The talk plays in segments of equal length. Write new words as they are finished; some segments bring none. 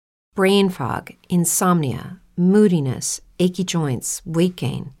brain fog, insomnia, moodiness, achy joints, weight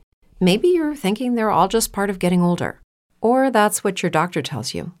gain. Maybe you're thinking they're all just part of getting older, or that's what your doctor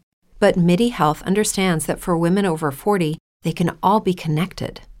tells you. But MIDI Health understands that for women over 40, they can all be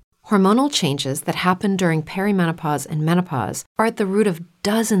connected. Hormonal changes that happen during perimenopause and menopause are at the root of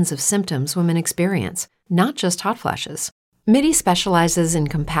dozens of symptoms women experience, not just hot flashes. MIDI specializes in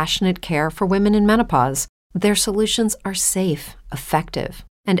compassionate care for women in menopause. Their solutions are safe, effective,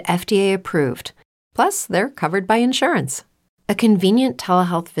 and FDA approved. Plus, they're covered by insurance. A convenient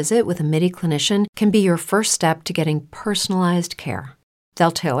telehealth visit with a MIDI clinician can be your first step to getting personalized care.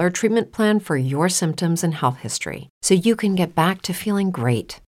 They'll tailor a treatment plan for your symptoms and health history so you can get back to feeling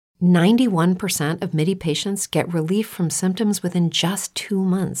great. 91% of MIDI patients get relief from symptoms within just 2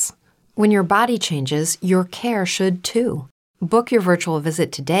 months. When your body changes, your care should too. Book your virtual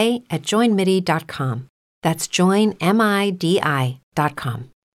visit today at joinmidi.com. That's joinmidi.com.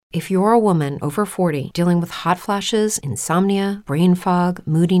 If you're a woman over 40 dealing with hot flashes, insomnia, brain fog,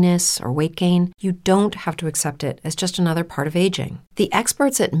 moodiness, or weight gain, you don't have to accept it as just another part of aging. The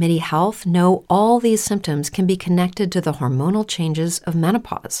experts at MIDI Health know all these symptoms can be connected to the hormonal changes of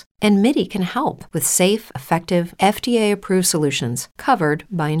menopause, and MIDI can help with safe, effective, FDA-approved solutions covered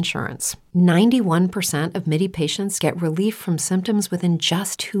by insurance. 91% of MIDI patients get relief from symptoms within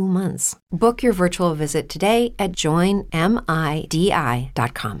just 2 months. Book your virtual visit today at joinmidi.com.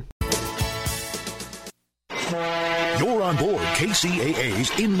 You're on board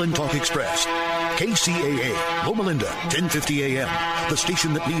KCAA's Inland Talk Express. KCAA, Loma Linda, 1050 AM, the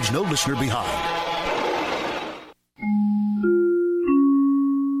station that leaves no listener behind.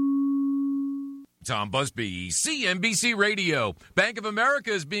 Tom Busby, CNBC Radio. Bank of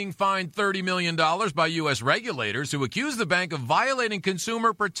America is being fined $30 million by U.S. regulators who accuse the bank of violating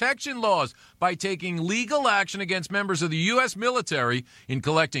consumer protection laws by taking legal action against members of the U.S. military in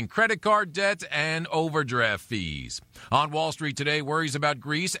collecting credit card debt and overdraft fees. On Wall Street today, worries about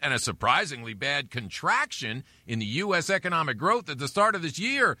Greece and a surprisingly bad contraction in the U.S. economic growth at the start of this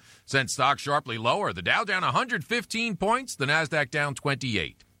year sent stocks sharply lower. The Dow down 115 points, the Nasdaq down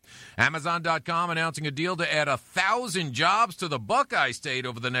 28. Amazon.com announcing a deal to add 1,000 jobs to the Buckeye State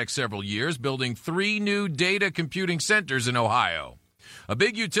over the next several years, building 3 new data computing centers in Ohio. A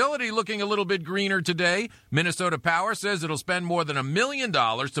big utility looking a little bit greener today. Minnesota Power says it'll spend more than $1 million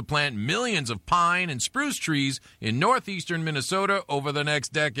to plant millions of pine and spruce trees in northeastern Minnesota over the next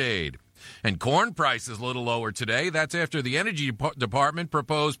decade. And corn prices a little lower today. That's after the Energy Department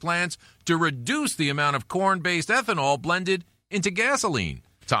proposed plans to reduce the amount of corn-based ethanol blended into gasoline.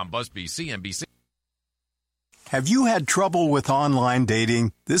 Tom Busby, CNBC. Have you had trouble with online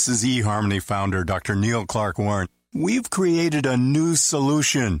dating? This is eHarmony founder Dr. Neil Clark Warren. We've created a new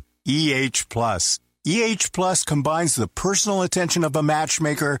solution, EH Plus. EH Plus combines the personal attention of a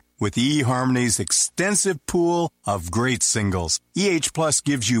matchmaker with eHarmony's extensive pool of great singles. EH Plus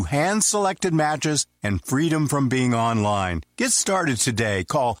gives you hand-selected matches and freedom from being online. Get started today.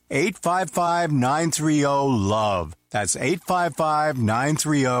 Call 855-930-LOVE. That's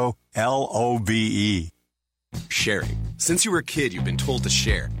 855-930-LOVE. Sharing. Since you were a kid, you've been told to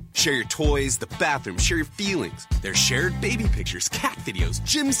share. Share your toys, the bathroom, share your feelings. There's shared baby pictures, cat videos,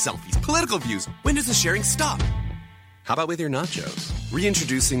 gym selfies, political views. When does the sharing stop? How about with your nachos?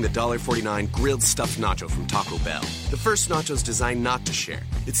 Reintroducing the $1.49 grilled stuffed nacho from Taco Bell. The first nachos designed not to share.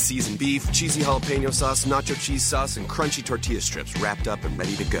 It's seasoned beef, cheesy jalapeno sauce, nacho cheese sauce, and crunchy tortilla strips wrapped up and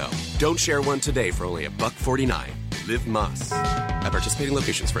ready to go. Don't share one today for only $1.49. Live Más. At participating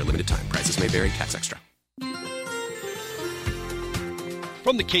locations for a limited time. Prices may vary. Tax extra.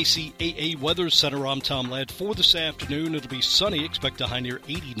 From the KCAA Weather Center, I'm Tom Ladd. For this afternoon, it'll be sunny. Expect a high near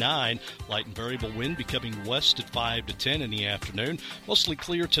 89. Light and variable wind becoming west at 5 to 10 in the afternoon. Mostly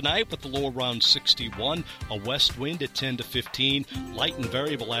clear tonight with the low around 61. A west wind at 10 to 15. Light and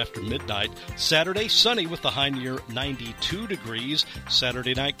variable after midnight. Saturday, sunny with the high near 92 degrees.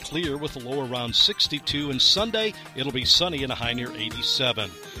 Saturday night, clear with a low around 62. And Sunday, it'll be sunny and a high near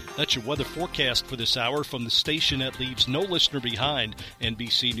 87. That's your weather forecast for this hour from the station that leaves no listener behind,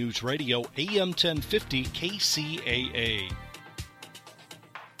 NBC News Radio, AM 1050 KCAA.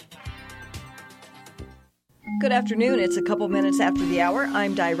 Good afternoon. It's a couple minutes after the hour.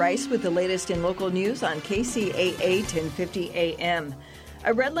 I'm Di Rice with the latest in local news on KCAA 1050 AM.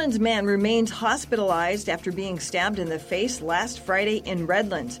 A Redlands man remains hospitalized after being stabbed in the face last Friday in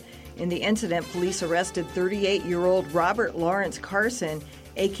Redlands. In the incident, police arrested 38-year-old Robert Lawrence Carson,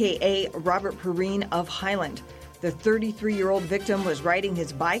 a.k.a. Robert Perrine of Highland. The 33-year-old victim was riding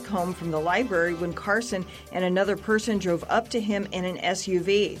his bike home from the library when Carson and another person drove up to him in an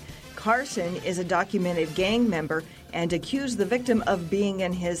SUV. Carson is a documented gang member and accused the victim of being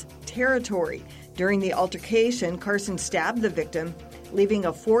in his territory. During the altercation, Carson stabbed the victim, leaving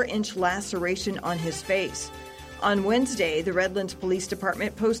a 4-inch laceration on his face. On Wednesday, the Redlands Police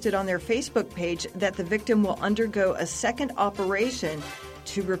Department posted on their Facebook page that the victim will undergo a second operation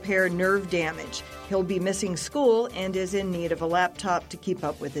to repair nerve damage. He'll be missing school and is in need of a laptop to keep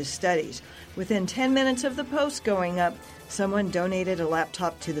up with his studies. Within 10 minutes of the post going up, someone donated a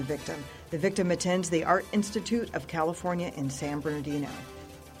laptop to the victim. The victim attends the Art Institute of California in San Bernardino.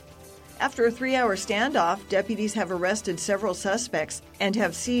 After a 3-hour standoff, deputies have arrested several suspects and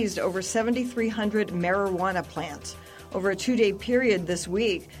have seized over 7,300 marijuana plants. Over a 2-day period this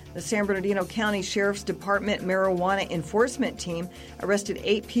week, the San Bernardino County Sheriff's Department Marijuana Enforcement Team arrested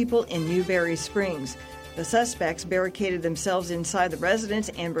 8 people in Newberry Springs. The suspects barricaded themselves inside the residence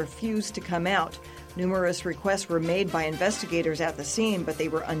and refused to come out. Numerous requests were made by investigators at the scene, but they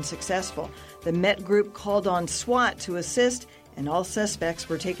were unsuccessful. The Met Group called on SWAT to assist, and all suspects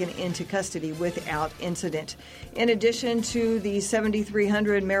were taken into custody without incident. In addition to the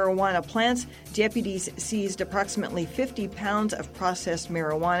 7,300 marijuana plants, deputies seized approximately 50 pounds of processed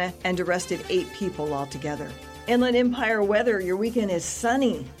marijuana and arrested 8 people altogether. Inland Empire weather, your weekend is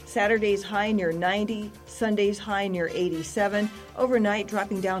sunny. Saturday's high near 90, Sunday's high near 87. Overnight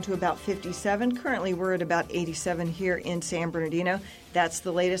dropping down to about 57. Currently we're at about 87 here in San Bernardino. That's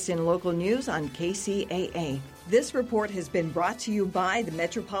the latest in local news on KCAA. This report has been brought to you by the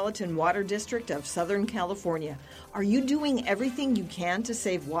Metropolitan Water District of Southern California. Are you doing everything you can to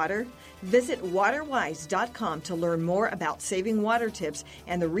save water? Visit waterwise.com to learn more about saving water tips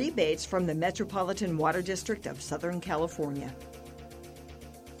and the rebates from the Metropolitan Water District of Southern California.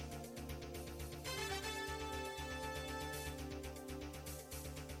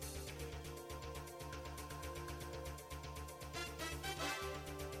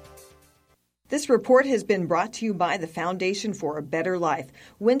 This report has been brought to you by the Foundation for a Better Life.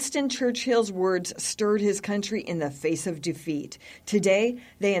 Winston Churchill's words stirred his country in the face of defeat. Today,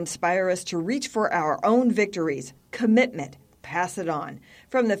 they inspire us to reach for our own victories. Commitment. Pass it on.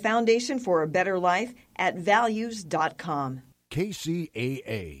 From the Foundation for a Better Life at values.com.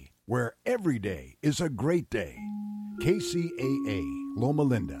 KCAA, where every day is a great day. KCAA, Loma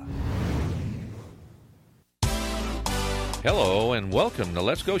Linda. Hello and welcome to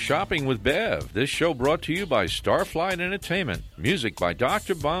Let's Go Shopping with Bev. This show brought to you by Starflight Entertainment. Music by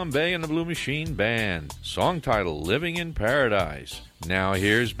Dr. Bombay and the Blue Machine Band. Song title, Living in Paradise. Now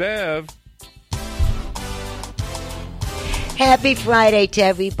here's Bev. Happy Friday to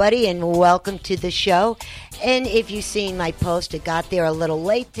everybody and welcome to the show. And if you've seen my post, it got there a little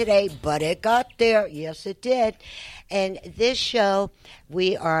late today, but it got there. Yes, it did. And this show,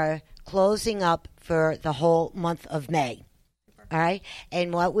 we are closing up for the whole month of May. All right.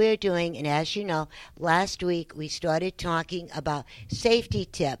 And what we're doing, and as you know, last week we started talking about safety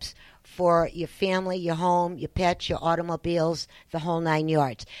tips for your family, your home, your pets, your automobiles, the whole 9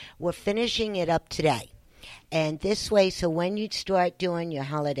 yards. We're finishing it up today. And this way, so when you start doing your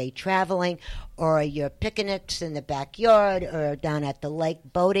holiday traveling or your picnics in the backyard or down at the lake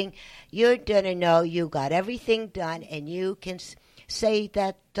boating, you're going to know you got everything done and you can say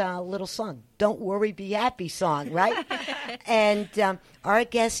that little song, Don't Worry, Be Happy song, right? And our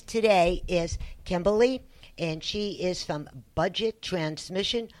guest today is Kimberly, and she is from Budget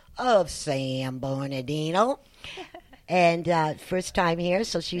Transmission of San Bernardino. And first time here,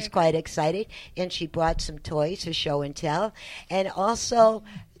 so she's quite excited. And she brought some toys for show and tell. And also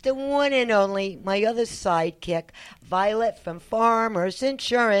the one and only, my other sidekick, Violet from Farmers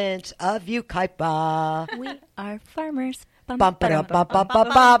Insurance of Yucaipa. We are farmers. Bum, ba, bum, bum, bum,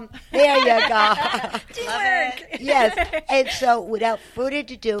 bum. There you go. Teamwork. Yes. And so without further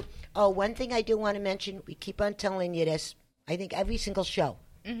ado, one thing I do want to mention, we keep on telling you this, I think every single show,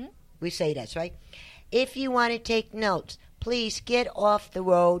 we say this, right? If you want to take notes, please get off the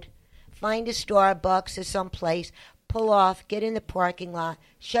road, find a Starbucks or someplace, pull off, get in the parking lot,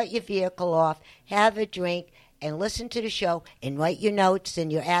 shut your vehicle off, have a drink, and listen to the show and write your notes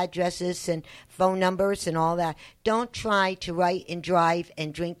and your addresses and phone numbers and all that. Don't try to write and drive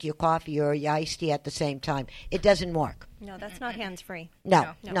and drink your coffee or your iced tea at the same time. It doesn't work. No, that's not hands-free.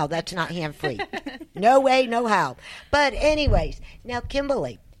 No, that's not hand-free. No way, no how. But anyways, now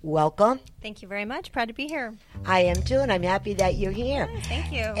Kimberly, welcome. Thank you very much. Proud to be here. I am too, and I'm happy that you're here. Yes,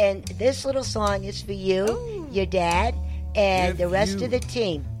 thank you. And this little song is for you, your dad, and the rest of the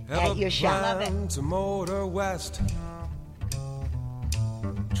team at your shop. Love it. To motor west,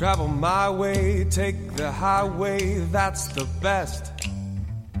 travel my way, take the highway, that's the best,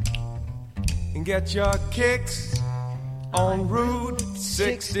 and get your kicks on Route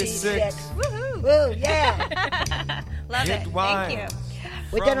 66. Woohoo! Woo, yeah. Love it. Thank you.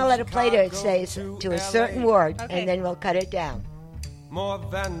 We're going to let it play to say to a certain word, and then we'll cut it down. More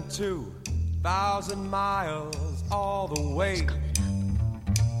than 2,000 miles all the way.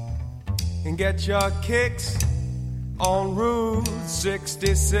 And get your kicks on Route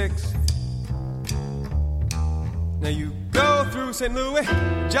 66. Now you go through St. Louis,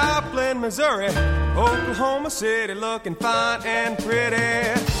 Joplin, Missouri, Oklahoma City, looking fine and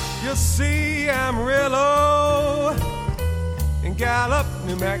pretty. You'll see Amarillo and Gallup,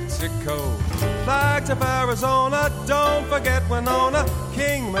 New Mexico, Flagstaff, Arizona. Don't forget Winona,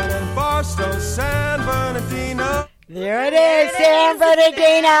 Kingman, and Barstow, San Bernardino. There it is, San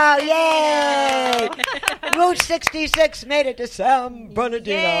Bernardino. Yay! Route 66 made it to San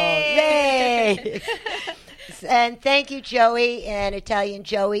Bernardino. Yay! And thank you, Joey. And Italian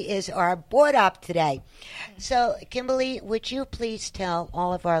Joey is our board op today. So, Kimberly, would you please tell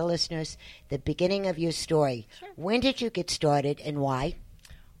all of our listeners the beginning of your story? Sure. When did you get started and why?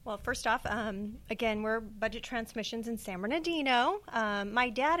 Well, first off, again, we're Budget Transmissions in San Bernardino. My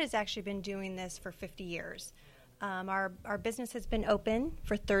dad has actually been doing this for 50 years. Our business has been open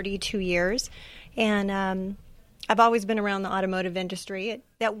for 32 years, and I've always been around the automotive industry.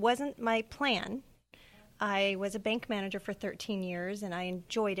 That wasn't my plan. I was a bank manager for 13 years, and I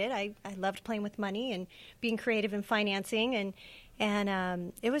enjoyed it. I loved playing with money and being creative in financing,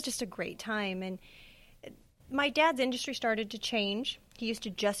 and it was just a great time. And my dad's industry started to change. He used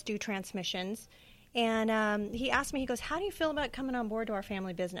to just do transmissions, and he asked me, he goes, how do you feel about coming on board to our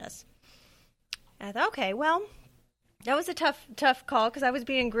family business? And I thought, okay, well, that was a tough call because I was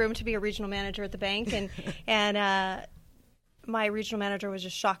being groomed to be a regional manager at the bank, and my regional manager was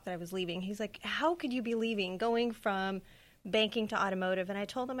just shocked that I was leaving. He's like, how could you be leaving, going from banking to automotive? And I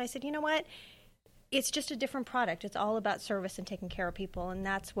told him, I said, you know what? It's just a different product. It's all about service and taking care of people, and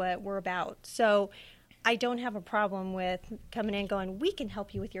that's what we're about. So I don't have a problem with coming in going, we can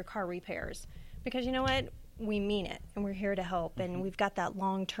help you with your car repairs. Because you know what? We mean it, and we're here to help, and we've got that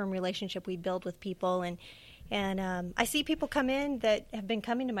long-term relationship we build with people. And I see people come in that have been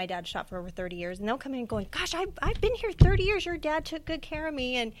coming to my dad's shop for over 30 years, and they'll come in going, gosh, I've been here 30 years. Your dad took good care of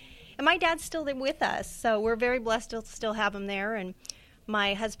me, and my dad's still there with us. So we're very blessed to still have him there. And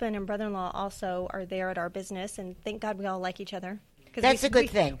my husband and brother-in-law also are there at our business, and thank God we all like each other. That's a good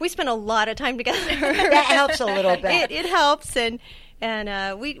thing. We spend a lot of time together. That helps a little bit. It helps, and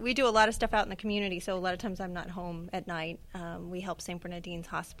we do a lot of stuff out in the community, so a lot of times I'm not home at night. We help St. Bernardine's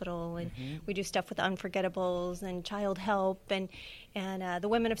Hospital, and we do stuff with Unforgettables and Child Help, and the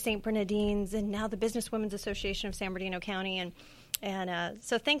Women of St. Bernardine's, and now the Business Women's Association of San Bernardino County, and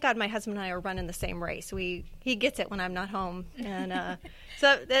so thank God my husband and I are running the same race. He gets it when I'm not home, and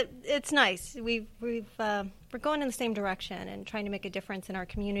so it's nice. We're going in the same direction and trying to make a difference in our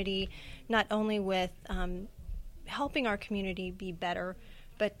community, not only with helping our community be better,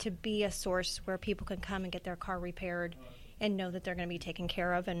 but to be a source where people can come and get their car repaired and know that they're going to be taken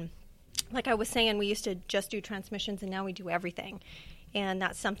care of. And like I was saying, we used to just do transmissions, and now we do everything. And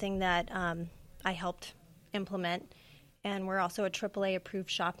that's something that I helped implement. And we're also a AAA approved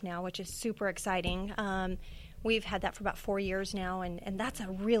shop now, which is super exciting. We've had that for about 4 years now, and that's a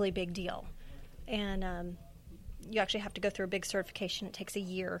really big deal. And you actually have to go through a big certification. It takes a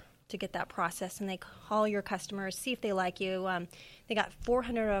year to get that process, and they call your customers, see if they like you. They got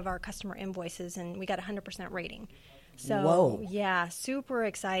 400 of our customer invoices, and we got 100% rating. So, whoa. Yeah, super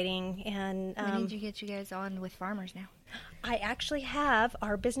exciting. And we need to get you guys on with Farmers now. I actually have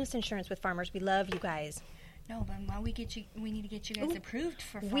our business insurance with Farmers. We love you guys. No, but while we need to get you guys approved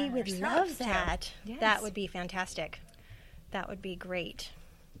for Farmers. We would love that. Yes. That would be fantastic. That would be great.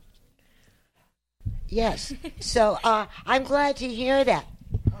 Yes. So I'm glad to hear that.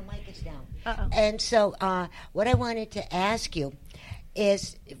 Oh, mic is down. Uh-oh. And so what I wanted to ask you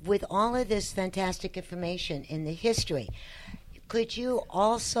is, with all of this fantastic information in the history, could you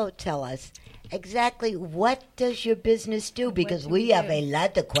also tell us exactly what does your business do? Because we have a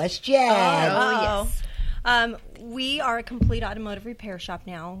lot of questions. Oh, yes. We are a complete automotive repair shop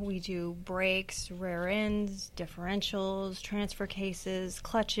now. We do brakes, rear ends, differentials, transfer cases,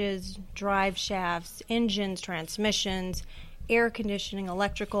 clutches, drive shafts, engines, transmissions, air conditioning,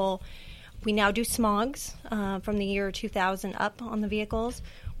 electrical. We now do smogs from the year 2000 up on the vehicles.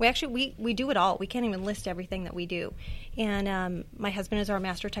 We do it all. We can't even list everything that we do. And my husband is our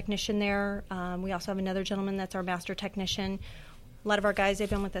master technician there. We also have another gentleman that's our master technician. A lot of our guys, they've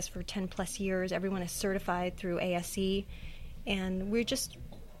been with us for 10 plus years. Everyone is certified through ASE. And we're just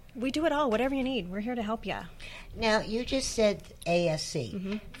We do it all. Whatever you need, we're here to help you. Now, you just said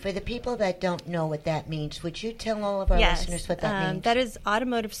ASC. For the people that don't know what that means, would you tell all of our listeners what that means? That is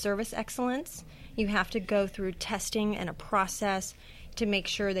Automotive Service Excellence. You have to go through testing and a process to make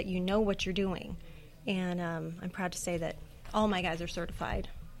sure that you know what you're doing. And I'm proud to say that all my guys are certified.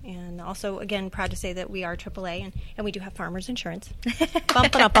 And also, again, proud to say that we are AAA, and we do have farmers insurance.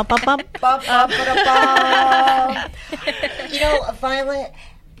 Bump it up, bump, bump, bump. Bump, bump, bump. You know, Violet,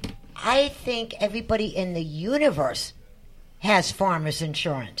 I think everybody in the universe has farmers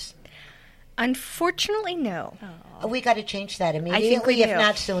insurance. Unfortunately, no. We got to change that immediately, I think we if do.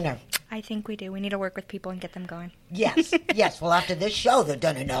 not sooner. I think we do. We need to work with people and get them going. Yes, yes. Well, after this show, they're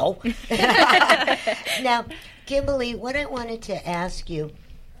going to know. Now, Kimberly, what I wanted to ask you,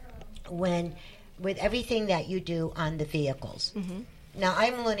 with everything that you do on the vehicles, now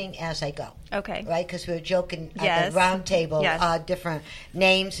I'm learning as I go. Okay. Right? Because we were joking at the round table, different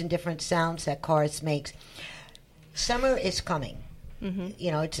names and different sounds that cars makes. Summer is coming.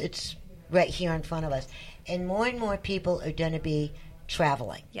 You know, it's right here in front of us. And more people are going to be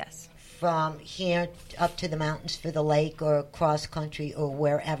traveling. Yes. From here up to the mountains for the lake or cross country or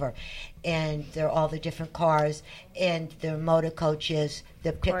wherever. And they're all the different cars and their motor coaches,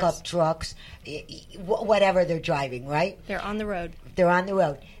 the pickup trucks, whatever they're driving, right? They're on the road. They're on the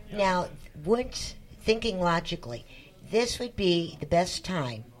road. Now, thinking logically, this would be the best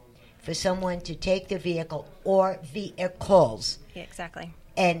time for someone to take their vehicle or vehicles Yeah, exactly.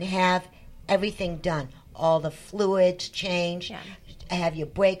 and have everything done. All the fluids changed, have your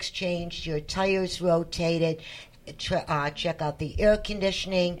brakes changed, your tires rotated, check out the air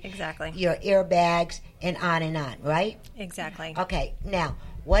conditioning, your airbags, and on, right? Exactly. Okay, now,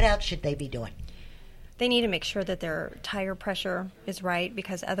 what else should they be doing? They need to make sure that their tire pressure is right,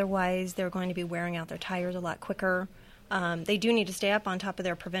 because otherwise they're going to be wearing out their tires a lot quicker. They do need to stay up on top of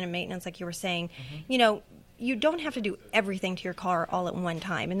their preventive maintenance, like you were saying. You know, you don't have to do everything to your car all at one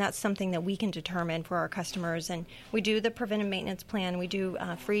time, and that's something that we can determine for our customers. And we do the preventive maintenance plan. We do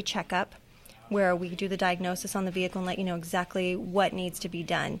a free checkup where we do the diagnosis on the vehicle and let you know exactly what needs to be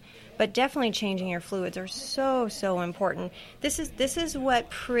done. But definitely changing your fluids are so important. This is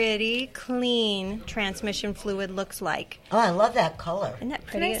what pretty clean transmission fluid looks like. Oh, I love that color. Isn't that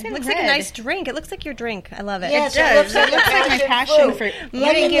pretty? Nice It and looks like a red. nice drink. It looks like your drink. I love it. Yes, It does. It looks like my passion fruit. fruit. You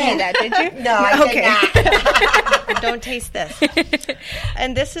didn't give me that, did you? No, I did not. Don't taste this.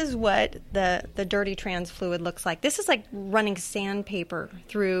 And this is what the dirty trans fluid looks like. This is like running sandpaper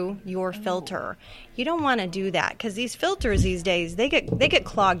through your filter. You don't want to do that, because these filters these days, they get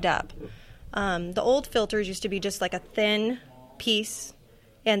clogged up. The old filters used to be just like a thin piece,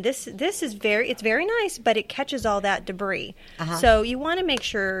 and this is very nice, but it catches all that debris. So you want to make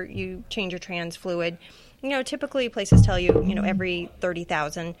sure you change your trans fluid. You know, typically places tell you, every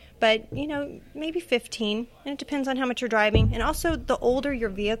 30,000, but, maybe 15, and it depends on how much you're driving. And also, the older your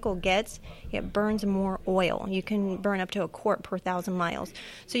vehicle gets, it burns more oil. You can burn up to 1 quart per 1,000 miles.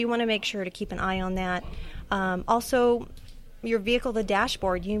 So you want to make sure to keep an eye on that. Also, your vehicle, the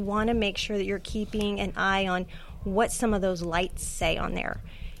dashboard, you want to make sure that you're keeping an eye on what some of those lights say on there.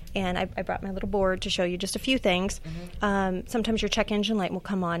 And I brought my little board to show you just a few things. Sometimes your check engine light will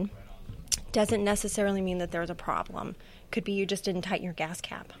come on. Doesn't necessarily mean that there's a problem. Could be you just didn't tighten your gas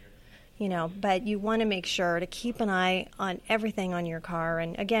cap, but you want to make sure to keep an eye on everything on your car.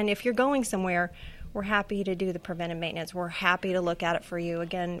 And again, if you're going somewhere, we're happy to do the preventive maintenance. We're happy to look at it for you.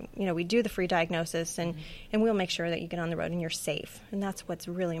 Again, we do the free diagnosis, and we'll make sure that you get on the road and you're safe. And that's what's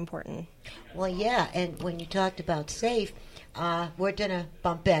really important. Well, yeah, and when you talked about safe, we're going to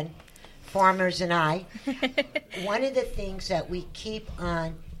bump in, Farmers and I. One of the things that we keep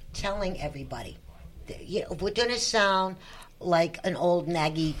on telling everybody, we're going to sound like an old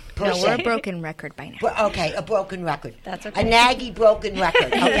naggy person. No, we're a broken record by now. Okay, a broken record. That's okay. A naggy broken record,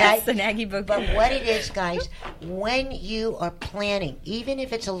 okay? Yes, a naggy broken But what it is, guys, when you are planning, even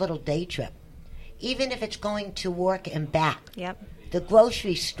if it's a little day trip, even if it's going to work and back, the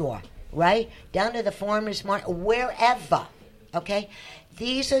grocery store, right, down to the farmer's market, wherever, okay?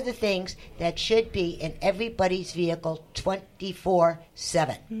 These are the things that should be in everybody's vehicle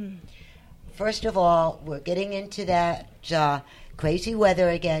 24/7. First of all, we're getting into that crazy weather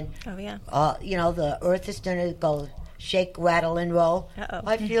again. Oh, yeah. The earth is going to go shake, rattle, and roll. Uh-oh.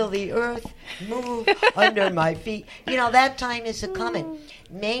 I feel the earth move under my feet. That time is coming.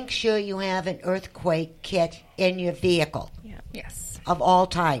 Make sure you have an earthquake kit in your vehicle. Yeah. Yes. Of all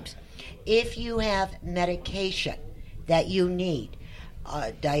times. If you have medication that you need,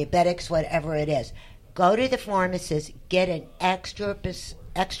 diabetics, whatever it is, go to the pharmacist, get an extra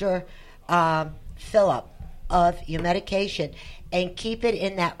fill-up of your medication, and keep it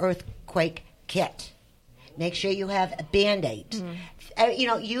in that earthquake kit. Make sure you have Band-Aids.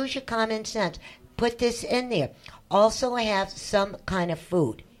 Use your common sense. Put this in there. Also have some kind of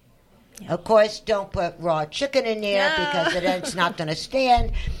food. Yeah. Of course, don't put raw chicken in there because it's not going to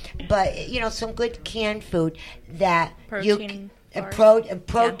stand. But, some good canned food that protein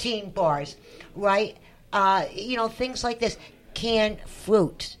bars, right? Things like this. Canned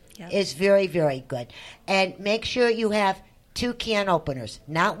fruit is very, very good. And make sure you have 2 can openers,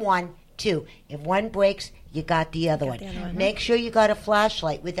 not 1, 2. If one breaks, you got the other one. Make sure you got a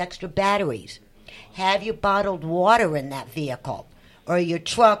flashlight with extra batteries. Have your bottled water in that vehicle or your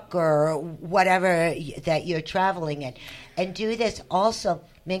truck or whatever that you're traveling in. And do this. Also,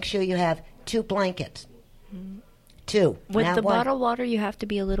 make sure you have 2 blankets. 2. With the bottled water, you have to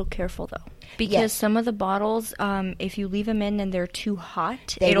be a little careful, though. Because some of the bottles, if you leave them in and they're too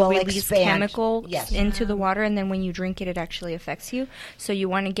hot, it'll release chemicals into the water. And then when you drink it, it actually affects you. So you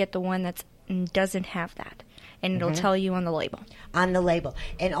want to get the one that doesn't have that. And it'll tell you on the label. On the label.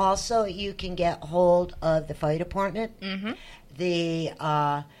 And also, you can get hold of the fire department, the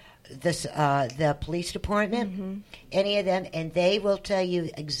police department, any of them, and they will tell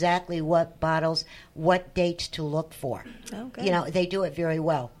you exactly what bottles, what dates to look for. Okay. They do it very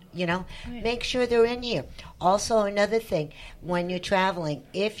well. Make sure they're in here. Also, another thing, when you're traveling,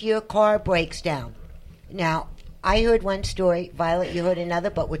 if your car breaks down. Now, I heard one story, Violet, you heard another,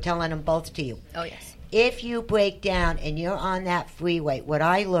 but we're telling them both to you. Oh, yes. If you break down and you're on that freeway, what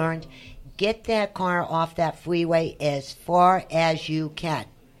I learned, get that car off that freeway as far as you can.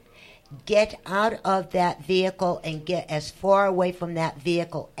 Get out of that vehicle and get as far away from that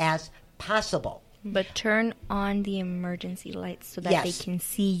vehicle as possible. But turn on the emergency lights so that they can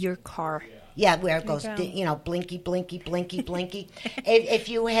see your car. Yeah, where it goes, blinky, blinky, blinky, blinky. If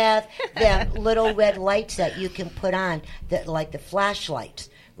you have them little red lights that you can put on, like the flashlights,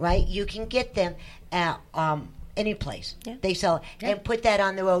 right? You can get them at any place. Yeah. They sell it. Yeah. And put that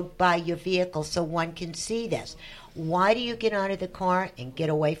on the road by your vehicle so one can see this. Why do you get out of the car and get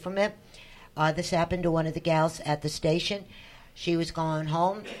away from it? This happened to one of the gals at the station. She was going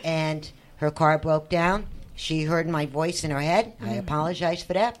home, and her car broke down. She heard my voice in her head. I apologize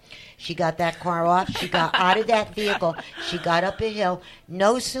for that. She got that car off. She got out of that vehicle. She got up a hill.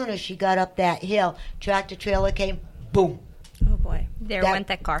 No sooner she got up that hill, tractor trailer came, boom. Oh, boy. There went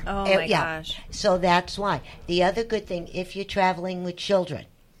that car. Oh, my gosh. So that's why. The other good thing, if you're traveling with children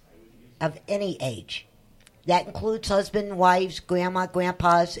of any age, that includes husband, wives, grandma,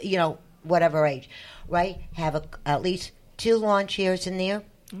 grandpas, whatever age, right? Have at least 2 lawn chairs in there,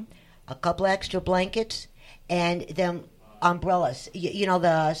 a couple extra blankets, and then umbrellas.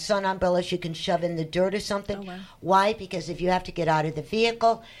 The sun umbrellas you can shove in the dirt or something. Oh, wow. Why? Because if you have to get out of the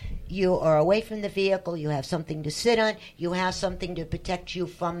vehicle, you are away from the vehicle, you have something to sit on, you have something to protect you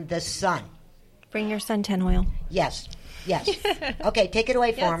from the sun. Bring your suntan oil. Yes. Okay, take it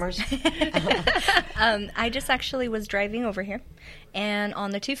away, farmers. I just actually was driving over here, and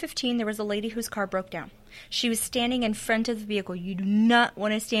on the 215, there was a lady whose car broke down. She was standing in front of the vehicle. You do not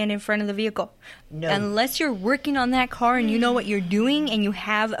want to stand in front of the vehicle. No. Unless you're working on that car and you know what you're doing and you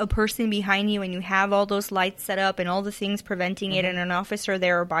have a person behind you and you have all those lights set up and all the things preventing it and an officer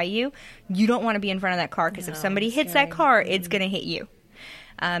there or by you, you don't want to be in front of that car because if somebody hits that car, it's going to hit you.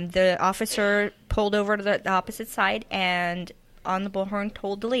 The officer pulled over to the opposite side and on the bullhorn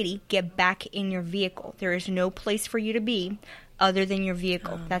told the lady, get back in your vehicle. There is no place for you to be other than your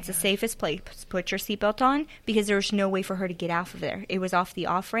vehicle. That's the safest place. Put your seatbelt on because there's no way for her to get off of there. It was off the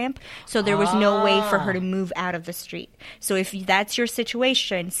off-ramp, so there was no way for her to move out of the street. So if that's your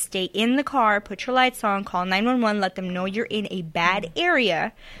situation, stay in the car, put your lights on, call 911, let them know you're in a bad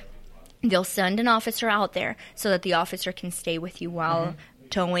area. They'll send an officer out there so that the officer can stay with you while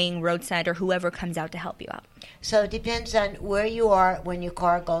towing, roadside, or whoever comes out to help you out. So it depends on where you are when your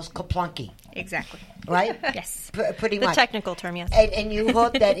car goes kaplunky. Exactly. Right? Yes. Pretty much. The technical term, yes. And you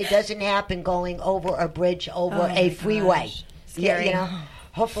hope that it doesn't happen going over a bridge, over a freeway. Scary.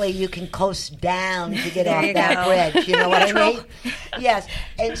 Hopefully you can coast down to get off that bridge. You know what I mean? Yes.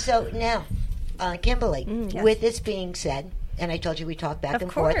 And so now, Kimberly, with this being said, and I told you we talk back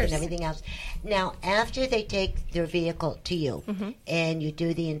and forth and everything else. Now, after they take their vehicle to you and you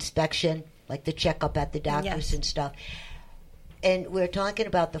do the inspection, like the checkup at the doctors and stuff, and we're talking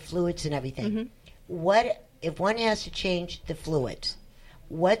about the fluids and everything. What if one has to change the fluids?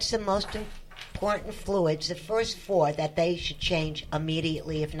 What's the most important fluids, the first 4 that they should change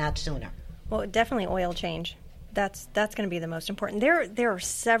immediately, if not sooner? Well, definitely oil change. That's going to be the most important. There are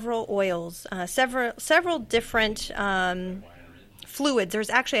several oils, several different fluids. There's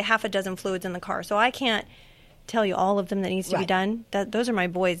actually a half a dozen fluids in the car, so I can't tell you all of them that needs to be done. Those are my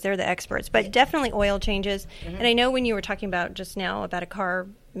boys. They're the experts. But definitely oil changes. And I know when you were talking about just now about a car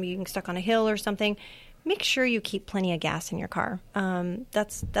being stuck on a hill or something, make sure you keep plenty of gas in your car.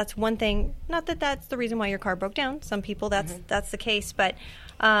 That's one thing. Not that that's the reason why your car broke down. Some people that's the case. But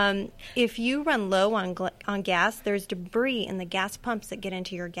if you run low on gas, there's debris in the gas pumps that get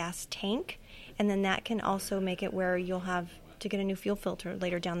into your gas tank. And then that can also make it where you'll have to get a new fuel filter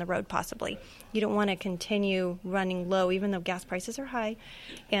later down the road, possibly. You don't want to continue running low, even though gas prices are high.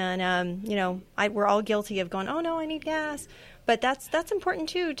 And, we're all guilty of going, oh, no, I need gas. But that's important,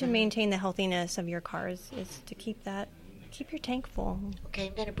 too, to maintain the healthiness of your cars, is to keep your tank full. Okay,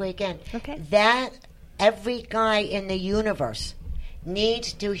 I'm going to break in. Okay. That every guy in the universe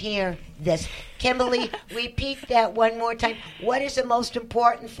needs to hear this. Kimberly, repeat that one more time. What is the most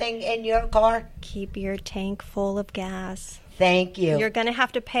important thing in your car? Keep your tank full of gas. Thank you. You're going to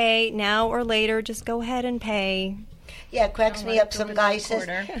have to pay now or later. Just go ahead and pay. Yeah, it cracks me up. Some guy says,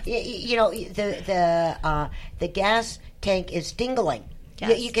 the gas tank is dingling.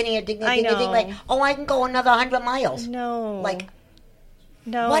 Yes. You can hear ding, ding, ding, like, oh, I can go another 100 miles. No.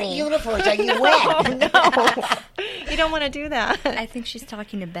 No. What universe are you in? No. You don't want to do that. I think she's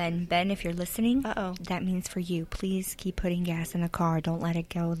talking to Ben. Ben, if you're listening, that means for you. Please keep putting gas in the car. Don't let it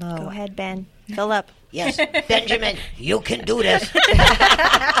go low. Go ahead, Ben. Fill up. Yes, Benjamin, you can do this.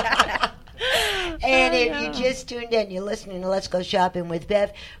 And if you just tuned in, you're listening to Let's Go Shopping with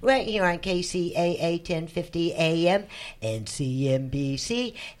Bev right here on KCAA 1050 AM and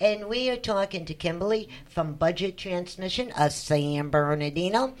CNBC. And we are talking to Kimberly from Budget Transmission of San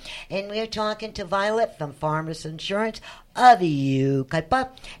Bernardino. And we are talking to Violet from Farmers Insurance of Yucaipa.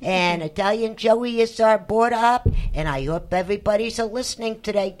 And Italian Joey is our board up. And I hope everybody's listening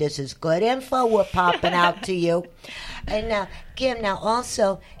today. This is good info we're popping out to you. And now, Kim,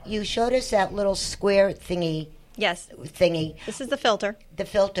 also, you showed us that little square thingy. Yes. Thingy. This is the filter. The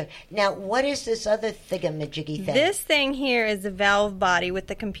filter. Now, what is this other thingamajiggy thing? This thing here is the valve body with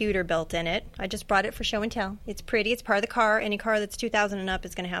the computer built in it. I just brought it for show and tell. It's pretty. It's part of the car. Any car that's 2000 and up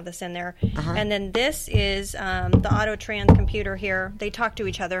is going to have this in there. And then this is the Autotrans computer here. They talk to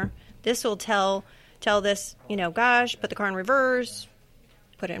each other. This will tell this, gosh, put the car in reverse,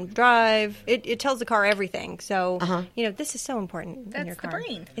 put it in drive. It tells the car everything. So, this is so important in your car. That's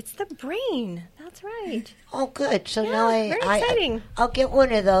the brain. It's the brain. That's right. Oh, good. So yeah, now very exciting. I'll get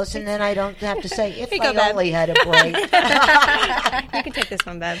one of those, and then I don't have to say, if Here you I go, only had a brain. You can take this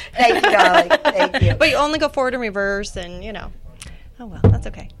one, Bev. Thank you, darling. Thank you. But you only go forward and reverse, and, oh, well, that's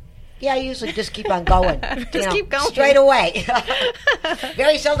okay. Yeah, I usually just keep on going. Keep going. Straight away.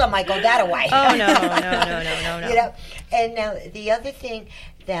 Very seldom I go that way. Oh, no. And now the other thing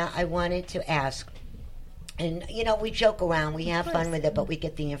that I wanted to ask, and, we joke around, we have fun with it, but we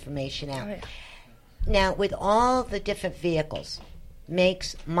get the information out. Oh, yeah. Now, with all the different vehicles,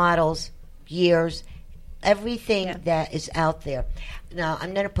 makes, models, years, everything that is out there. Now,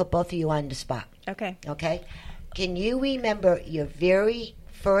 I'm going to put both of you on the spot. Okay. Okay? Can you remember your very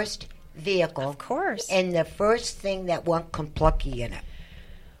first vehicle? Of course. And the first thing that went complucky in it?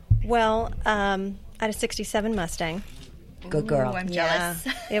 Well, I had a 67 Mustang. Good girl. Ooh, I'm jealous.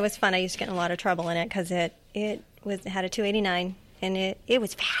 Yeah. It was fun. I used to get in a lot of trouble in it because it had a 289, and it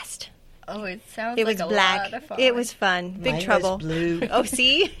was fast. Oh, it sounds it like was a black. lot of fun. It was fun. Big Mine trouble. was blue. Oh,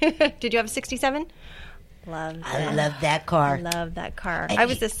 see? Did you have a 67? I love that car. Love that car. And I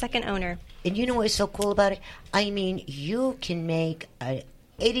was the second owner. And you know what's so cool about it? I mean, you can make a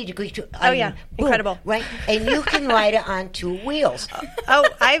 80-degree turn. Boom, incredible. Right? And you can ride it on two wheels.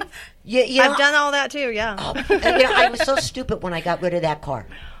 I've done all that too, yeah. I was so stupid when I got rid of that car.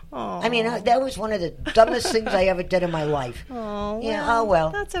 Aww. I mean, that was one of the dumbest things I ever did in my life. Well.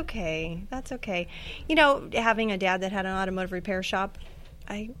 That's okay. Having a dad that had an automotive repair shop,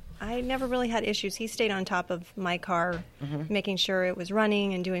 I never really had issues. He stayed on top of my car, making sure it was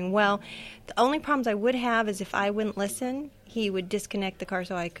running and doing well. The only problems I would have is if I wouldn't listen, he would disconnect the car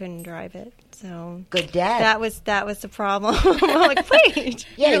so I couldn't drive it. So good dad. That was the problem. I'm like, wait.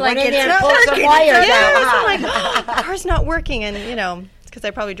 Yeah, you're like, it's not not working. I'm like, the car's not working, and it's because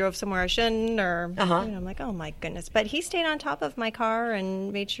I probably drove somewhere I shouldn't, or I'm like, oh my goodness. But he stayed on top of my car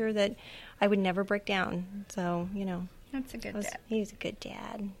and made sure that I would never break down. So That's a good dad. He's a good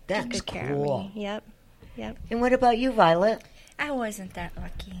dad. That's good cool. care of me. Yep. And what about you, Violet? I wasn't that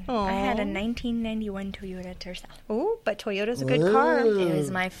lucky. Aww. I had a 1991 Toyota Tercel. Oh, but Toyota's a good car. It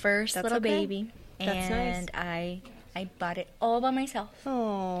was my first That's little okay. baby. That's and nice. I I bought it all by myself.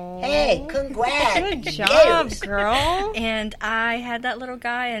 Oh. Hey, congrats. Good job, Yes. girl. And I had that little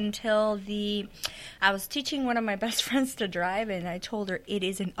guy until I was teaching one of my best friends to drive, and I told her it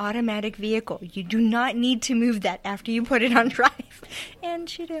is an automatic vehicle. You do not need to move that after you put it on drive. And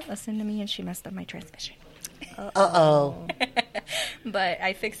she didn't listen to me, and she messed up my transmission. Uh-oh. But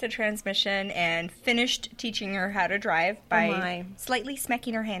I fixed the transmission and finished teaching her how to drive by my. slightly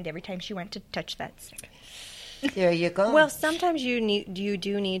smacking her hand every time she went to touch that stick. There you go. Well, sometimes you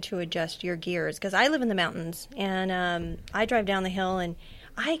do need to adjust your gears, because I live in the mountains, and I drive down the hill, and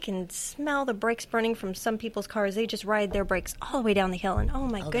I can smell the brakes burning from some people's cars. They just ride their brakes all the way down the hill, and oh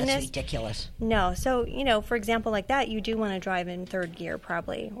my goodness. That's ridiculous. No. So, for example, like that, you do want to drive in third gear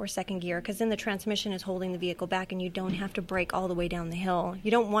probably, or second gear, because then the transmission is holding the vehicle back and you don't have to brake all the way down the hill.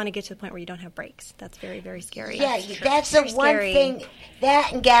 You don't want to get to the point where you don't have brakes. That's very, very scary. Yeah, that's the one thing.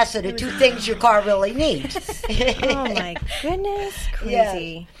 That and gas are the two things your car really needs. Oh, my goodness. Crazy.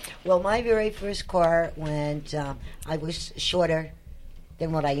 Yeah. Well, my very first car, when I was shorter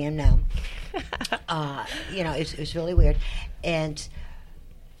than what I am now, it was really weird. And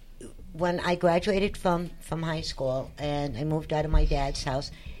when I graduated from high school and I moved out of my dad's house,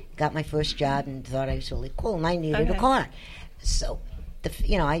 got my first job and thought I was really cool, and I needed a car. So,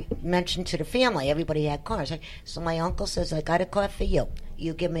 I mentioned to the family, everybody had cars. So my uncle says, I got a car for you.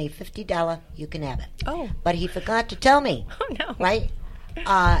 You give me $50, you can have it. Oh. But he forgot to tell me. Oh, no. Right?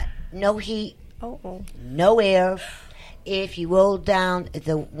 No heat, Oh. no air. If you rolled down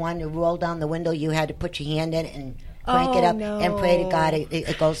the window, you had to put your hand in it and crank it up and pray to God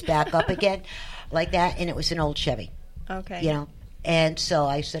it goes back up again, like that. And it was an old Chevy. Okay. And so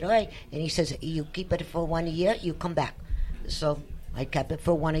I said, all right. And he says, you keep it for 1 year, you come back. So I kept it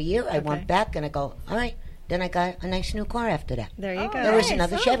for 1 year. I went back and I go, all right. Then I got a nice new car after that. There you go. There was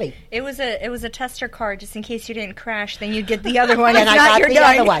another Chevy. It was a tester car, just in case you didn't crash. Then you'd get the other one. And if I not, got you're the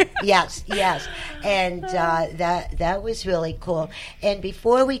done. other one. Yes. And that was really cool. And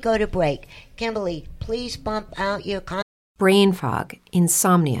before we go to break, Kimberly, please bump out your Brain fog,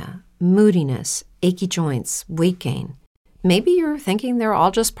 insomnia, moodiness, achy joints, weight gain. Maybe you're thinking they're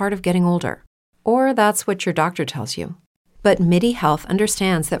all just part of getting older, or that's what your doctor tells you. But MIDI Health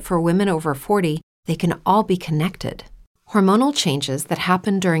understands that for women over 40, they can all be connected. Hormonal changes that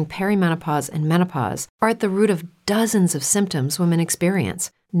happen during perimenopause and menopause are at the root of dozens of symptoms women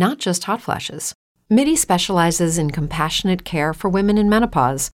experience, not just hot flashes. MIDI specializes in compassionate care for women in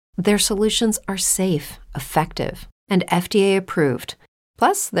menopause. Their solutions are safe, effective, and FDA approved.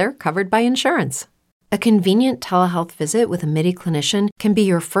 Plus, they're covered by insurance. A convenient telehealth visit with a MIDI clinician can be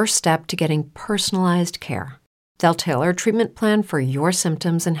your first step to getting personalized care. They'll tailor a treatment plan for your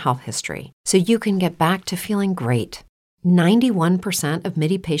symptoms and health history so you can get back to feeling great. 91% of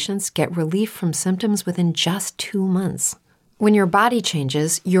MIDI patients get relief from symptoms within just 2 months. When your body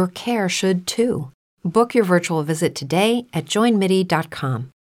changes, your care should too. Book your virtual visit today at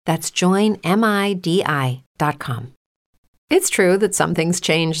joinmidi.com. That's joinmidi.com. It's true that some things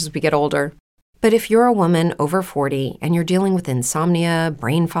change as we get older. But if you're a woman over 40 and you're dealing with insomnia,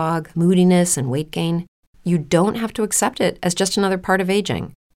 brain fog, moodiness, and weight gain, you don't have to accept it as just another part of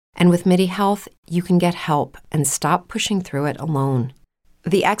aging. And with MIDI Health, you can get help and stop pushing through it alone.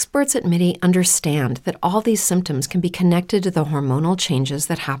 The experts at MIDI understand that all these symptoms can be connected to the hormonal changes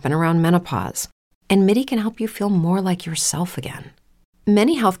that happen around menopause, and MIDI can help you feel more like yourself again.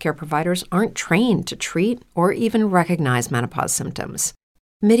 Many healthcare providers aren't trained to treat or even recognize menopause symptoms.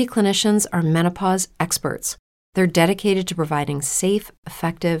 MIDI clinicians are menopause experts. They're dedicated to providing safe,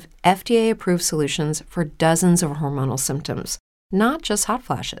 effective, FDA-approved solutions for dozens of hormonal symptoms, not just hot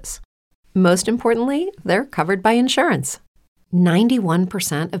flashes. Most importantly, they're covered by insurance.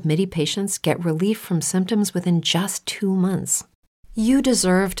 91% of MIDI patients get relief from symptoms within just 2 months. You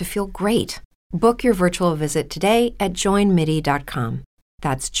deserve to feel great. Book your virtual visit today at joinmidi.com.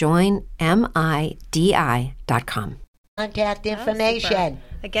 That's joinmidi.com. Contact information.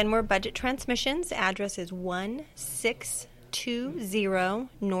 Again, we're Budget Transmissions. Address is 1620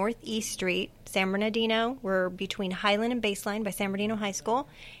 Northeast Street, San Bernardino. We're between Highland and Baseline by San Bernardino High School.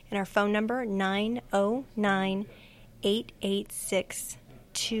 And our phone number,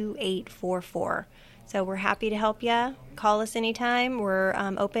 909-886-2844. So we're happy to help you. Call us anytime. We're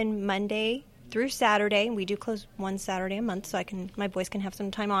open Monday through Saturday. We do close one Saturday a month, so my boys can have some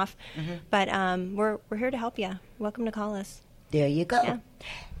time off. Mm-hmm. But we're here to help you. Welcome to call us. There you go. Yeah.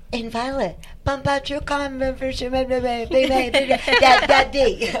 And Violet, bump out your conversation. that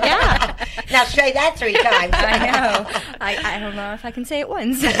D. Yeah. Now say that 3 times. I know. I don't know if I can say it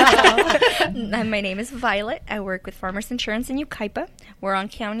once. My name is Violet. I work with Farmers Insurance in Yucaipa. We're on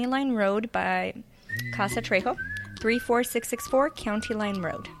County Line Road by Casa Trejo. 34664 County Line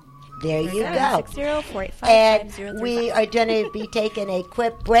Road. There you go. 760-485-5035. And we are going to be taking a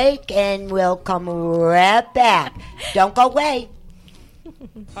quick break, and we'll come right back. Don't go away.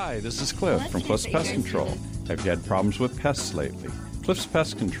 Hi, this is Cliff from Cliff's Pest Control. Have you had problems with pests lately? Cliff's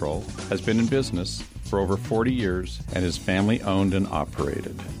Pest Control has been in business for over 40 years and is family owned and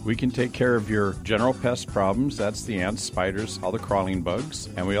operated. We can take care of your general pest problems. That's the ants, spiders, all the crawling bugs.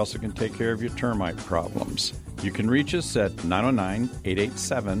 And we also can take care of your termite problems. You can reach us at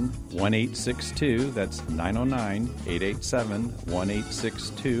 909-887-1862. That's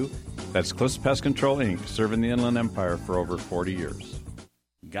 909-887-1862. That's Cliff's Pest Control, Inc., serving the Inland Empire for over 40 years.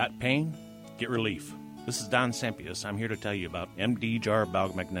 Got pain? Get relief. This is Don Sampius. I'm here to tell you about MD Jar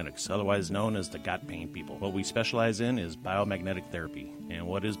Biomagnetics, otherwise known as the Got Pain people. What we specialize in is biomagnetic therapy. And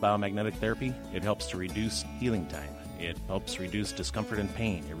what is biomagnetic therapy? It helps to reduce healing time. It helps reduce discomfort and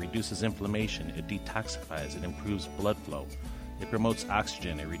pain. It reduces inflammation. It detoxifies. It improves blood flow. It promotes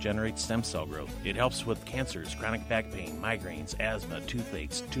oxygen. It regenerates stem cell growth. It helps with cancers, chronic back pain, migraines, asthma,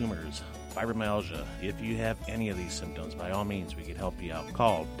 toothaches, tumors, fibromyalgia. If you have any of these symptoms, by all means, we can help you out.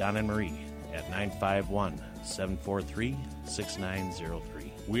 Call Don and Marie at 951-743-6903.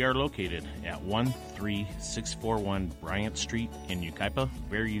 We are located at 13641 Bryant Street in Yucaipa.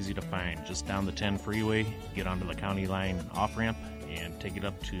 Very easy to find. Just down the 10 freeway, get onto the county line off-ramp, and take it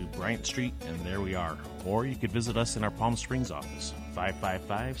up to Bryant Street, and there we are. Or you could visit us in our Palm Springs office,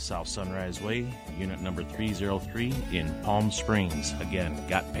 555 South Sunrise Way, unit number 303 in Palm Springs. Again,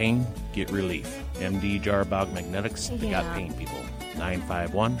 got pain, get relief. MD Jar Biomagnetics, the Got Pain people.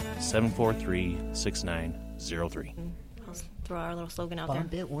 951-743-6903. I'll throw our little slogan out there.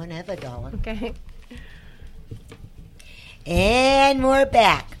 Bump it whenever, darling. Okay. And we're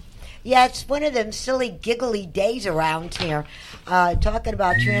back. Yeah, it's one of them silly, giggly days around here, talking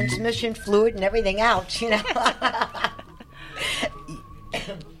about transmission fluid and everything else, you know.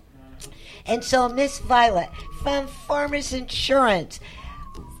 And so, Miss Violet from Farmers Insurance,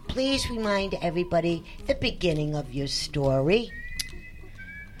 please remind everybody the beginning of your story.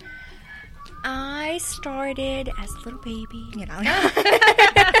 I started as a little baby, you know.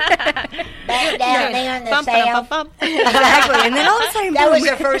 Back down there in the south. Exactly. And then all of a sudden, that was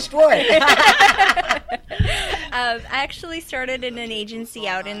your first word. I actually started in an agency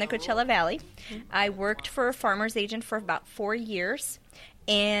out in the Coachella Valley. I worked for a farmer's agent for about 4 years,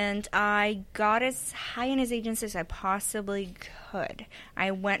 and I got as high in his agency as I possibly could. I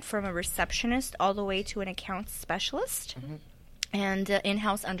went from a receptionist all the way to an accounts specialist and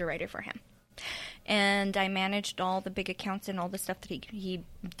in-house underwriter for him. And I managed all the big accounts and all the stuff that he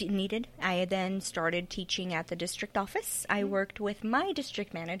needed. I then started teaching at the district office. I worked with my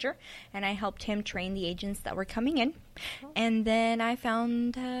district manager, and I helped him train the agents that were coming in. And then I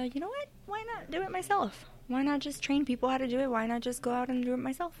found, you know what? Why not do it myself? Why not just train people how to do it? Why not just go out and do it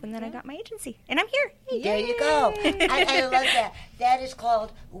myself? And then I got my agency, and I'm here. There you go. I love that. That is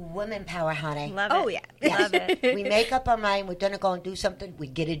called women power, honey. Love it. Oh, yeah. Yes. Love it. We make up our mind. We're going to go and do something. We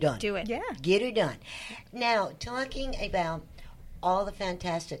get it done. Do it. Yeah. Get it done. Now, talking about all the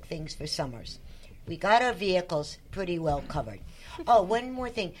fantastic things for summers, we got our vehicles pretty well covered. Oh, one more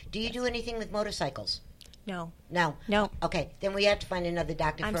thing. Do you do anything with motorcycles? No. No. Okay, then we have to find another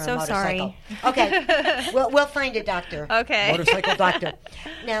doctor I'm for so a motorcycle. sorry. Okay, we'll find a doctor. Okay. Motorcycle doctor.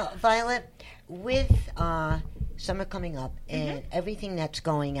 Now, Violet, with summer coming up and everything that's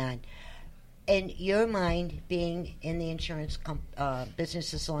going on, in your mind, being in the insurance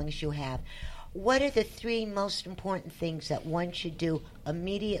business as long as you have, what are the 3 most important things that one should do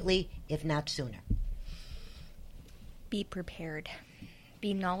immediately, if not sooner? Be prepared.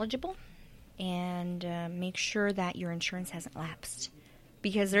 Be knowledgeable. And make sure that your insurance hasn't lapsed.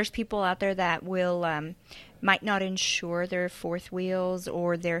 Because there's people out there that will might not insure their 4th wheels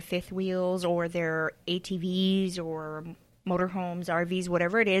or their 5th wheels or their ATVs or motorhomes, RVs,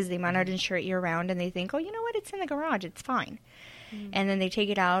 whatever it is. They might not insure it year-round, and they think, oh, you know what, it's in the garage, it's fine. And then they take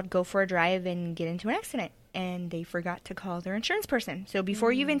it out, go for a drive, and get into an accident. And they forgot to call their insurance person. So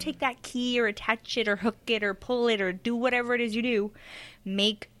before you even take that key or attach it or hook it or pull it or do whatever it is you do,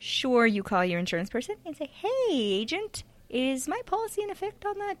 make sure you call your insurance person and say, hey, agent, is my policy in effect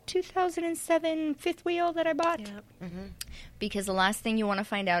on that 2007 5th wheel that I bought? Yep. Because the last thing you want to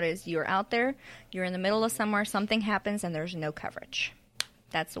find out is you're out there, you're in the middle of somewhere, something happens, and there's no coverage.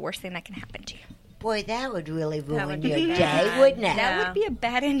 That's the worst thing that can happen to you. Boy, that would really ruin would your be day, bad. wouldn't it? That would be a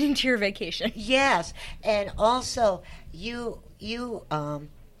bad ending to your vacation. Yes, and also you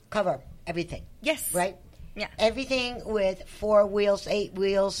cover everything. Yes. Right? Yeah. Everything with 4 wheels, 8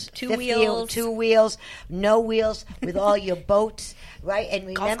 wheels, 2 wheels. 2 wheels, no wheels, with all your boats, right? And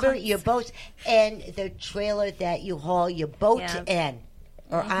remember your boats and the trailer that you haul your boat in.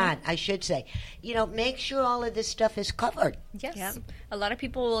 Or on, I should say. Make sure all of this stuff is covered. Yes. Yep. A lot of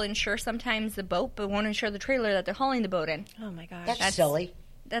people will insure sometimes the boat, but won't insure the trailer that they're hauling the boat in. Oh, my gosh. That's silly.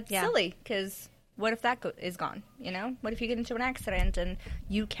 That's silly, because what if that is gone, What if you get into an accident and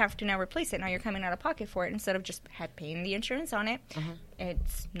you have to now replace it? Now you're coming out of pocket for it instead of just paying the insurance on it.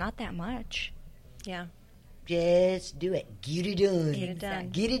 It's not that much. Yeah. Just do it. Get it done. Get it done.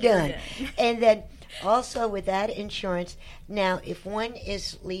 Get it done. And then also with that insurance, now if one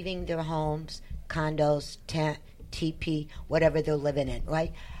is leaving their homes, condos, tent, TP, whatever they're living in,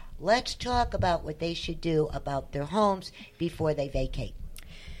 right? Let's talk about what they should do about their homes before they vacate.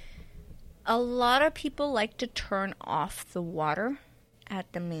 A lot of people like to turn off the water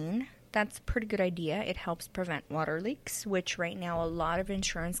at the main. That's a pretty good idea. It helps prevent water leaks, which right now a lot of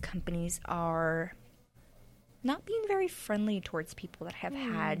insurance companies are not being very friendly towards people that have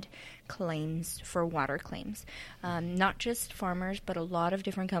had claims for water claims. Not just farmers, but a lot of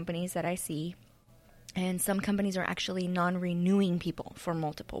different companies that I see. And some companies are actually non-renewing people for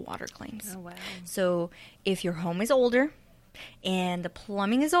multiple water claims. Oh, wow. So if your home is older and the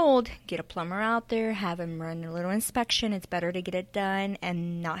plumbing is old, get a plumber out there, have him run a little inspection. It's better to get it done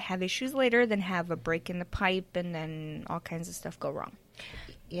and not have issues later than have a break in the pipe and then all kinds of stuff go wrong.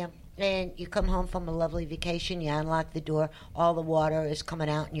 Yeah. And you come home from a lovely vacation, you unlock the door, all the water is coming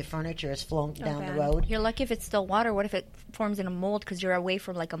out and your furniture is flowing down the road. You're lucky if it's still water. What if it forms in a mold because you're away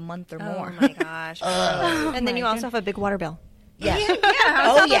for like a month or more? Oh, my gosh. And then you also have a big water bill. Yeah.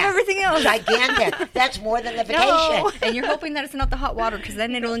 Oh, yeah. Everything else. Gigantic. That's more than the vacation. No. And you're hoping that it's not the hot water because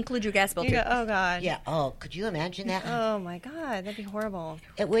then it'll include your gas bill too. Oh, God. Yeah. Oh, could you imagine that? Oh, my God. That'd be horrible.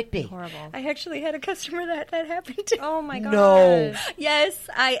 It would be. Horrible. I actually had a customer that happened to. Oh, my gosh. No. Yes.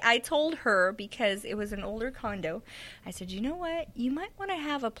 I told her because it was an older condo. I said, you know what? You might want to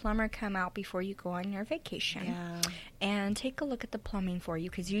have a plumber come out before you go on your vacation and take a look at the plumbing for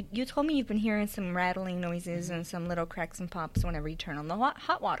you because you told me you've been hearing some rattling noises and some little cracks and pops whenever you turn on the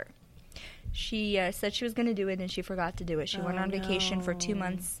hot water. She said she was going to do it, and she forgot to do it. She went on vacation for 2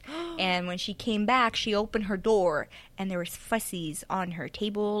 months, and when she came back, she opened her door, and there was fussies on her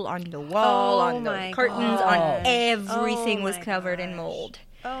table, on the wall, on the curtains, on everything was covered in mold.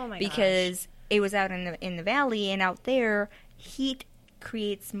 Oh, my because it was out in the valley, and out there, heat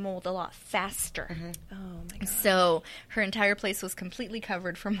creates mold a lot faster. Oh, my God. So her entire place was completely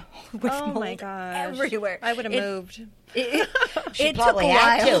covered with mold. Oh, my gosh. Everywhere. I would have moved. It probably took a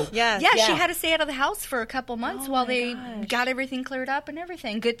had while. to. Yes. Yeah, she had to stay out of the house for a couple months while they gosh. got everything cleared up and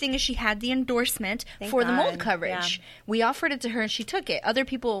everything. Good thing is she had the endorsement Thank for the mold God. coverage. Yeah. We offered it to her and she took it. Other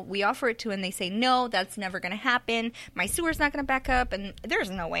people we offer it to and they say, no, that's never going to happen. My sewer's not going to back up and there's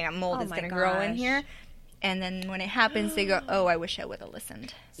no way a mold is going to grow in here. And then when it happens, they go, oh, I wish I would have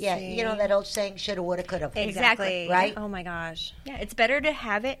listened. Yeah, you know that old saying, shoulda, woulda, coulda. Exactly. Right? Oh, my gosh. Yeah, it's better to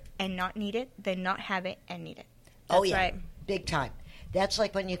have it and not need it than not have it and need it. Oh, yeah. right. Big time. That's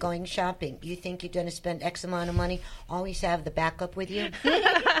like when you're going shopping. You think you're going to spend X amount of money, always have the backup with you.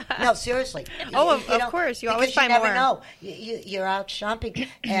 No, seriously. Oh, of course. You always because buy you never more. know. You're out shopping.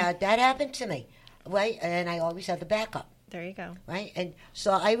 That happened to me, right? And I always have the backup. There you go. Right? And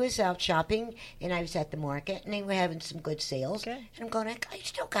so I was out shopping, and I was at the market, and they were having some good sales. Good. And I'm going, I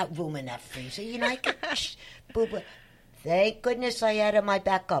still got room in that freezer. I could boo-boo. Thank goodness I had my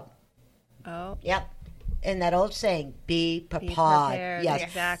backup. Oh. Yep. And that old saying, be prepared. Yes.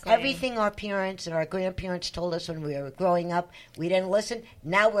 Exactly. Everything our parents and our grandparents told us when we were growing up, we didn't listen.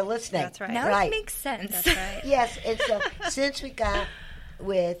 Now we're listening. That's right. Now right. it makes sense. That's right. Yes. And so since we got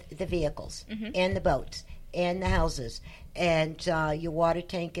with the vehicles and the boats and the houses and your water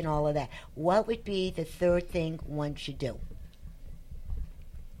tank and all of that, what would be the third thing one should do?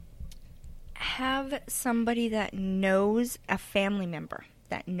 Have somebody that knows a family member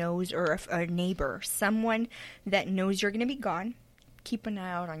that knows, or a neighbor, someone that knows you're going to be gone. Keep an eye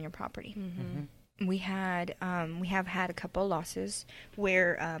out on your property. We have had a couple of losses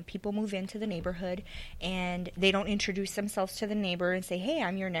where people move into the neighborhood and they don't introduce themselves to the neighbor and say, "Hey,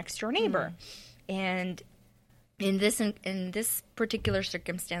 I'm your next door neighbor," and in this particular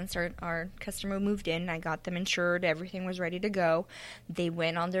circumstance, our customer moved in. I got them insured. Everything was ready to go. They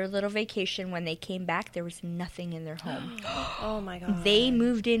went on their little vacation. When they came back, there was nothing in their home. Oh, my God. They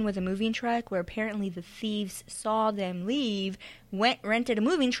moved in with a moving truck where apparently the thieves saw them leave, rented a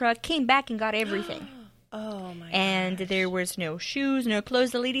moving truck, came back and got everything. Oh, my And there was no shoes, no clothes.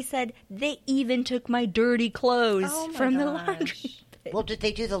 The lady said, they even took my dirty clothes from the laundry. Well, did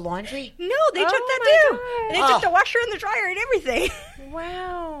they do the laundry? No, they took that too. And they took the washer and the dryer and everything.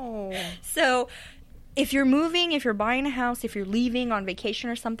 Wow. So if you're moving, if you're buying a house, if you're leaving on vacation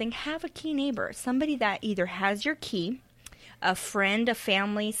or something, have a key neighbor. Somebody that either has your key, a friend, a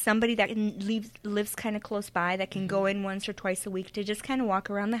family, somebody that lives kind of close by that can go in once or twice a week to just kind of walk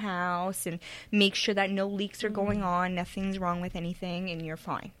around the house and make sure that no leaks are going on, nothing's wrong with anything, and you're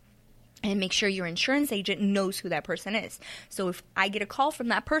fine. And make sure your insurance agent knows who that person is. So if I get a call from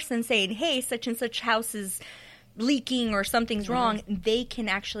that person saying, hey, such and such house is leaking or something's wrong, they can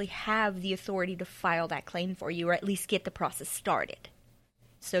actually have the authority to file that claim for you or at least get the process started.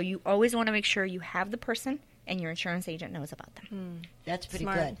 So you always want to make sure you have the person and your insurance agent knows about them. That's pretty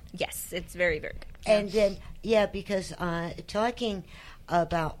Smart. good. Yes, it's very, very good. And then, because talking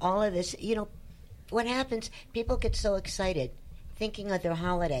about all of this, what happens, people get so excited thinking of their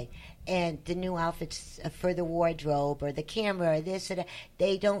holiday and the new outfits for the wardrobe or the camera or this or that.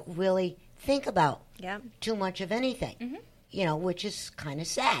 They don't really think about too much of anything, which is kind of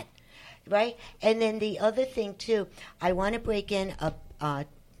sad, right? And then the other thing, too, I want to break in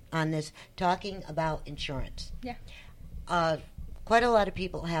on this, talking about insurance. Yeah. Quite a lot of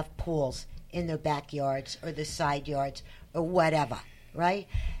people have pools in their backyards or the side yards or whatever, right?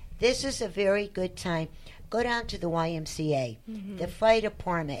 This is a very good time. Go down to the YMCA. The fire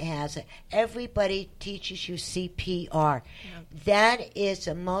department has it. Everybody teaches you CPR. That is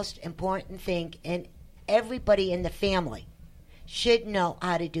the most important thing, and everybody in the family should know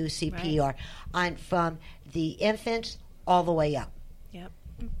how to do CPR from the infants all the way up.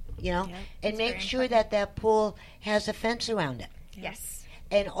 Yep. And make sure that pool has a fence around it. Yes.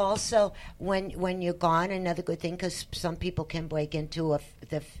 And also, when you're gone, another good thing, because some people can break into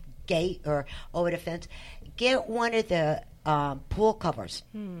the gate or over the fence, get one of the pool covers.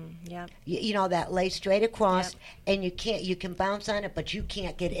 That lays straight across, and you can bounce on it, but you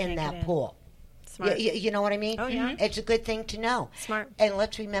can't get in that pool. Smart. You know what I mean? Oh, yeah. It's a good thing to know. Smart. And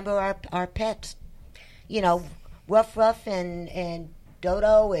let's remember our pets. Ruff and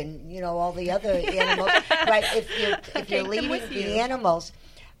Dodo and all the other animals. Right? If you're leaving the animals,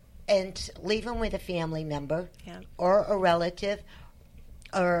 and leave them with a family member or a relative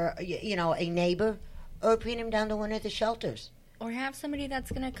or a neighbor, or bring them down to one of the shelters. Or have somebody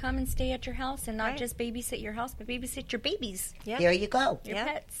that's going to come and stay at your house and not just babysit your house, but babysit your babies. Yep. There you go. Your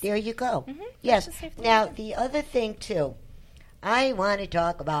pets. There you go. Yes. Now, the other thing, too, I want to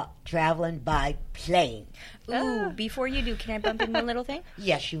talk about traveling by plane. Ooh, before you do, can I bump in one little thing?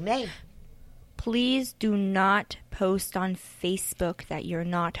 Yes, you may. Please do not post on Facebook that you're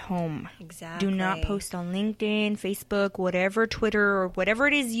not home. Exactly. Do not post on LinkedIn, Facebook, whatever, Twitter, or whatever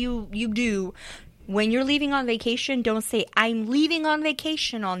it is you do. When you're leaving on vacation, don't say, I'm leaving on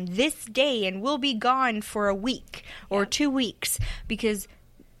vacation on this day and we'll be gone for a week or 2 weeks. Because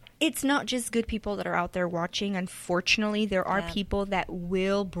it's not just good people that are out there watching. Unfortunately, there are people that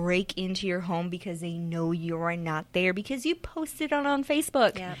will break into your home because they know you are not there because you posted it on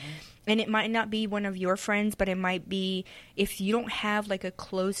Facebook. Yeah. And it might not be one of your friends, but it might be if you don't have like a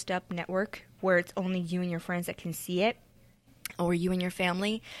closed up network where it's only you and your friends that can see it, or you and your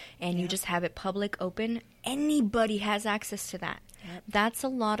family, and you just have it public, open, anybody has access to that. Yep. That's a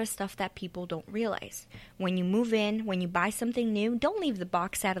lot of stuff that people don't realize. When you move in, when you buy something new, don't leave the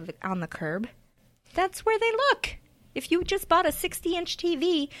box on the curb. That's where they look. If you just bought a 60-inch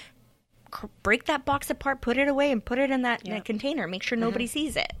TV, break that box apart, put it away, and put it in that container. Make sure nobody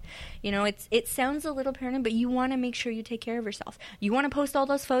sees it. It sounds a little paranoid, but you want to make sure you take care of yourself. You want to post all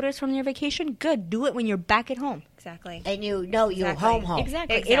those photos from your vacation? Good. Do it when you're back at home. Exactly. And you're home.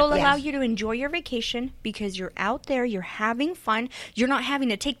 Exactly. It'll allow you to enjoy your vacation because you're out there, you're having fun. You're not having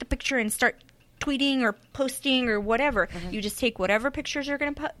to take the picture and start tweeting or posting or whatever. You just take whatever pictures you're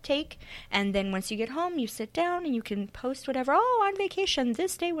going to take, and then once you get home, you sit down and you can post whatever. Oh, on vacation,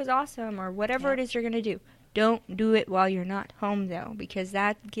 this day was awesome, or whatever it is you're going to do. Don't do it while you're not home, though, because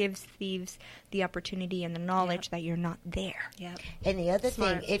that gives thieves the opportunity and the knowledge that you're not there. Yeah. And the other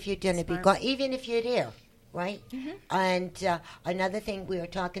thing, if you're going to be gone, even if you're there, right? And another thing, we were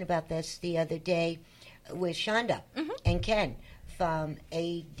talking about this the other day with Shonda and Ken from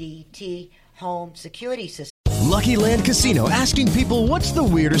ADT Home Security System. Lucky Land Casino, asking people, what's the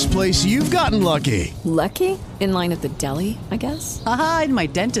weirdest place you've gotten lucky? Lucky? In line at the deli, I guess? Aha, in my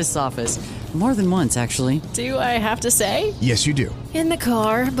dentist's office. More than once, actually. Do I have to say? Yes, you do. In the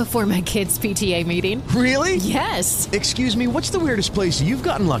car before my kids' PTA meeting. Really? Yes. Excuse me, what's the weirdest place you've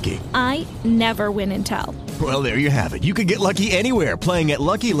gotten lucky? I never win and tell. Well, there you have it. You can get lucky anywhere, playing at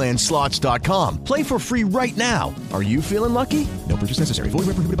LuckyLandSlots.com. Play for free right now. Are you feeling lucky? No purchase necessary. Void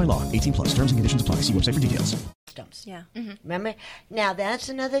where prohibited by law. 18+. Terms and conditions apply. See website for details. systems. Yeah. Remember? Now, that's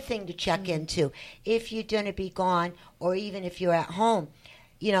another thing to check into. If you're going to be gone, or even if you're at home,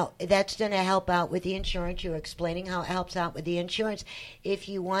 that's going to help out with the insurance. You're explaining how it helps out with the insurance. If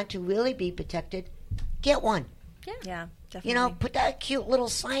you want to really be protected, get one. Yeah, definitely. Put that cute little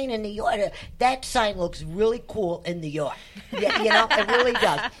sign in the yard. That sign looks really cool in the yard. Yeah, it really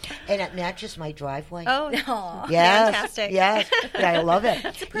does. And it matches my driveway. Oh, yes, fantastic. Yes, yeah, I love it.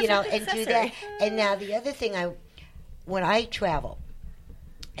 That's a perfect And do that. accessory. And now the other thing, when I travel,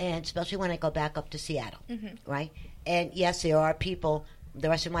 and especially when I go back up to Seattle, right? And yes, there are people. The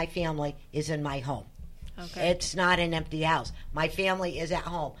rest of my family is in my home. Okay. It's not an empty house. My family is at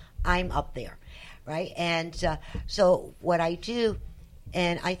home. I'm up there. Right? And so what I do,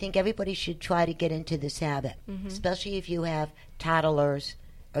 and I think everybody should try to get into this habit, especially if you have toddlers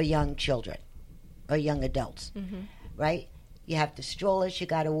or young children or young adults, right? You have the strollers you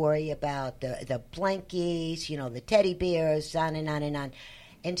got to worry about, the blankies, the teddy bears, on and on and on.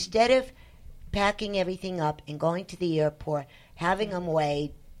 Instead of packing everything up and going to the airport, having them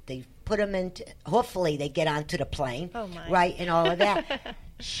weighed, they put them into, hopefully they get onto the plane, right, and all of that.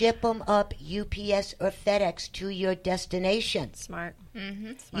 Ship them up UPS or FedEx to your destination. Smart.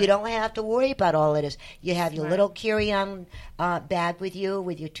 You don't have to worry about all of this. You have your little carry-on bag with you,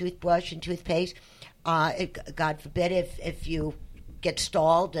 with your toothbrush and toothpaste. God forbid if you get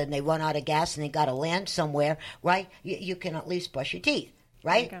stalled and they run out of gas and they got to land somewhere, right? You can at least brush your teeth.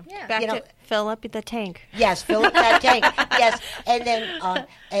 Right? Yeah. Back to fill up the tank. Yes, fill up that tank. Yes, and then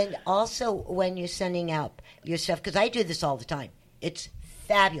and also when you're sending out your stuff, because I do this all the time. It's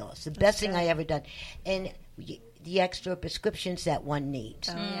fabulous. The best thing I ever done. And the extra prescriptions that one needs,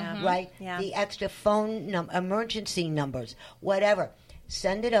 right? Yeah. The extra phone emergency numbers, whatever.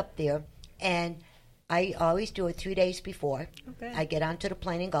 Send it up there, and I always do it 3 days before. Okay. I get onto the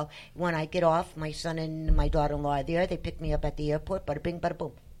plane and go. When I get off, my son and my daughter-in-law are there. They pick me up at the airport. Bada bing, bada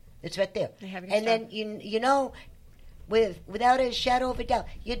boom. It's right there. They have your and stuff. then without a shadow of a doubt,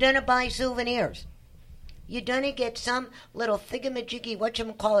 you're gonna buy souvenirs. You're gonna get some little thingamajiggy,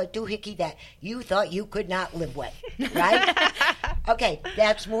 whatchamacallit, doohickey that you thought you could not live with, right? Okay,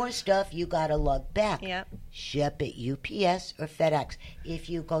 that's more stuff you gotta lug back. Yep. Ship it UPS or FedEx. If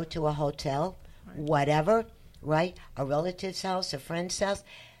you go to a hotel, whatever, right? A relative's house, a friend's house,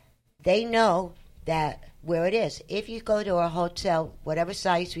 they know that where it is. If you go to a hotel, whatever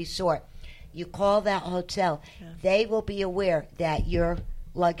size resort, you call that hotel, they will be aware that your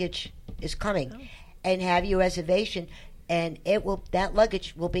luggage is coming and have your reservation, and that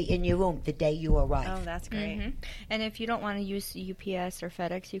luggage will be in your room the day you arrive. Oh, that's great. And if you don't want to use UPS or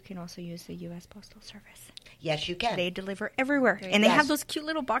FedEx, you can also use the U.S. Postal Service. Yes, you can. They deliver everywhere. And they have those cute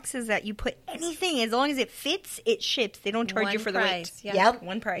little boxes that you put anything. As long as it fits, it ships. They don't charge you for the weight. Yep.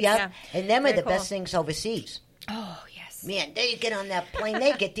 One price. Yep. Yeah. And them are Very the best things overseas. Oh, yes. Man, they get on that plane,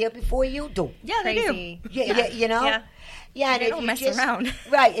 they get there before you do. Yeah, Crazy. they do. Yeah. You know? Yeah. Yeah, and They if don't you mess just, around.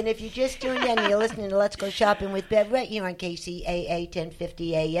 Right, and if you just tuned in, you're listening to Let's Go Shopping with Bev right here on KCAA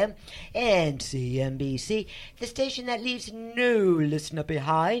 1050 AM and CNBC, the station that leaves no listener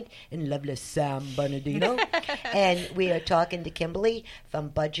behind in lovely San Bernardino. And we are talking to Kimberly from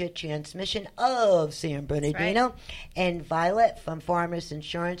Budget Transmission of San Bernardino and Violet from Farmers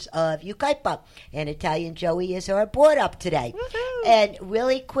Insurance of Yucaipa. And Italian Joey is our board up today. Woohoo. And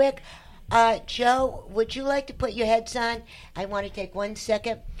really quick, Joe, would you like to put your heads on? I want to take 1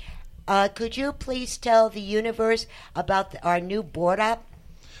 second. Could you please tell the universe about our new board op?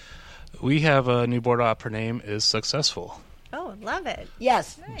 We have a new board op. Her name is Successful. Oh, love it.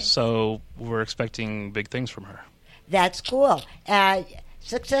 Yes. So we're expecting big things from her. That's cool.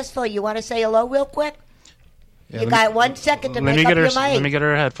 Successful, you want to say hello real quick? Yeah, you got 1 second to make up your mind. Let me get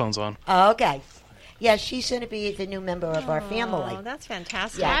her headphones on. Okay. Yeah, she's going to be the new member of our family. Oh, that's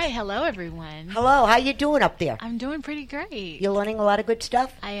fantastic. Yes. Hi, hello everyone. Hello, how you doing up there? I'm doing pretty great. You learning a lot of good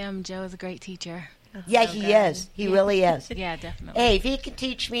stuff? I am. Joe is a great teacher. Yeah, he is. He really is. Yeah, definitely. Hey, if he can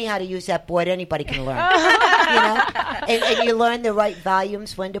teach me how to use that board, anybody can learn. You know, and you learn the right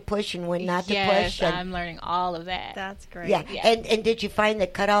volumes, when to push and when not to push. Yes, I'm learning all of that. That's great. Yeah, and did you find the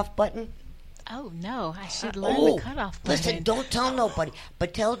cutoff button? Oh no, I should learn the cutoff button. Listen, don't tell nobody,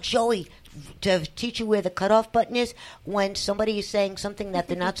 but tell Joey to teach you where the cutoff button is when somebody is saying something that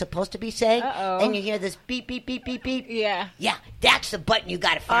they're not supposed to be saying, and you hear this beep, beep, beep, beep, beep. Yeah. Yeah, that's the button you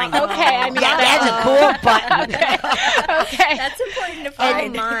got to find. Okay, I mean, that's a cool button. Okay. That's important to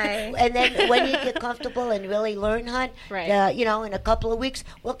find. And then when you get comfortable and really learn, hon, Right. you know, in a couple of weeks,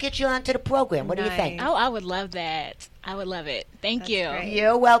 we'll get you onto the program. What do you think? Oh, I would love that. I would love it. Thank you.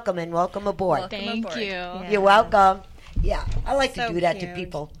 You're welcome, and welcome aboard. Thank you. You're welcome. Yeah, I like So to do that cute. to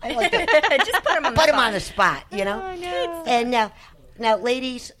people. I like to Just put them on the put them spot. on the spot, you know. Oh, no. And now,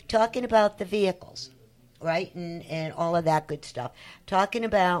 ladies, talking about the vehicles, right, and all of that good stuff. Talking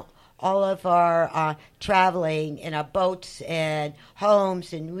about all of our traveling in our boats and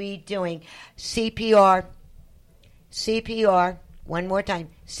homes and redoing CPR. One more time,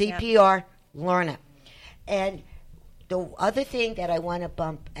 CPR. Learn it. And the other thing that I want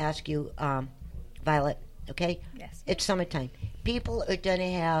to ask you, Violet. Okay. Yes. It's summertime. People are going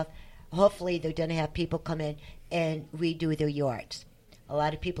to have. Hopefully, they're going to have people come in and redo their yards. A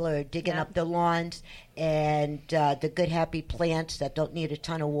lot of people are digging up the lawns and the good, happy plants that don't need a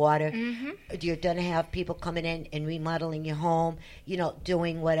ton of water. Mm-hmm. You're going to have people coming in and remodeling your home,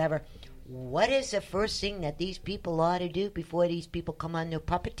 doing whatever. What is the first thing that these people ought to do before these people come on their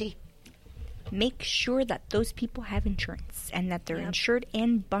property? Make sure that those people have insurance and that they're insured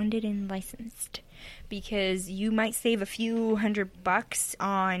and bonded and licensed. Because you might save a few $100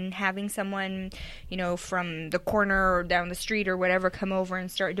 on having someone, from the corner or down the street or whatever come over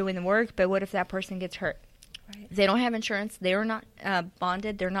and start doing the work. But what if that person gets hurt? Right. They don't have insurance. They're not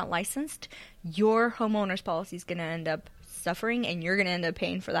bonded. They're not licensed. Your homeowner's policy is going to end up suffering, and you're going to end up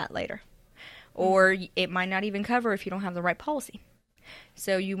paying for that later. Or it might not even cover if you don't have the right policy.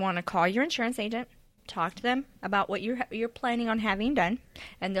 So you want to call your insurance agent, talk to them about what you're planning on having done,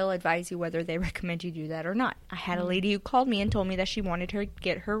 and they'll advise you whether they recommend you do that or not. I had a lady who called me and told me that she wanted to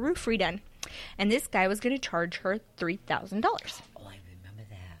get her roof redone, and this guy was going to charge her $3,000. Oh, I remember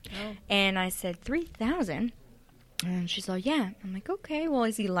that. Oh. And I said, $3,000? And she's like, yeah. I'm like, okay, well,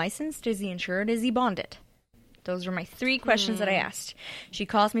 is he licensed? Is he insured? Is he bonded? Those were my 3 questions that I asked. She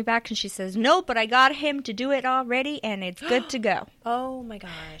calls me back and she says, no, but I got him to do it already and it's good to go. Oh, my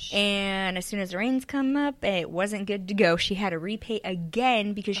gosh. And as soon as the rains come up, it wasn't good to go. She had to repay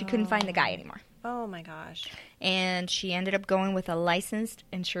again because she couldn't find the guy anymore. Oh, my gosh. And she ended up going with a licensed,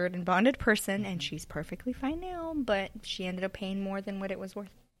 insured, and bonded person, and she's perfectly fine now, but she ended up paying more than what it was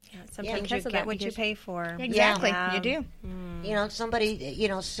worth. Yeah, sometimes because you of get that, what you because- pay for. Exactly, Yeah. you do. Somebody,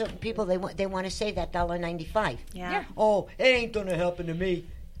 certain people, they want to save that $1.95. Yeah. Oh, it ain't gonna happen to me.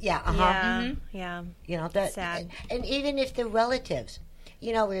 Yeah. Yeah. Yeah. That. Sad. And even if they're relatives,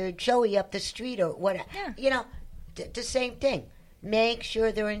 or Joey up the street or what, the same thing. Make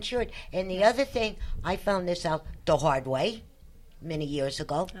sure they're insured. And the other thing, I found this out the hard way many years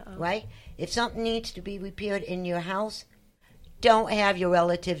ago. Right? If something needs to be repaired in your house, don't have your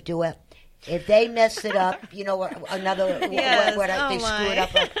relative do it. If they mess it up, another Yes. what Oh, they screw it my.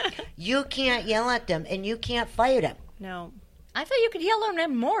 up. You can't yell at them, and you can't fire them. No. I thought you could yell at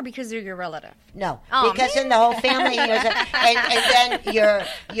them more because they're your relative. No, Oh, because then the whole family hears it, and then you're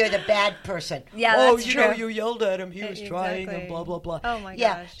the bad person. Yeah, oh, that's you know, true. you yelled at him. He was trying, and Exactly. blah blah blah. Oh, my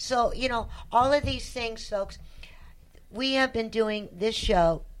Yeah. gosh. So all of these things, folks. We have been doing this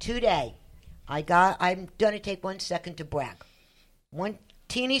show today. I'm going to take 1 second to brag. One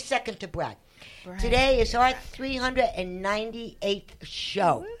teeny second to brag. Today is our 398th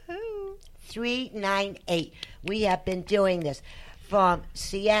show. Woohoo. 398. We have been doing this from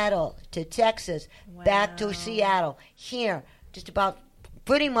Seattle to Texas, back to Seattle, here, just about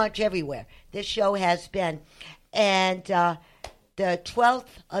pretty much everywhere. This show has been. And the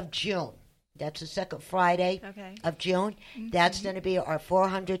 12th of June, that's the second Friday of June, that's going to be our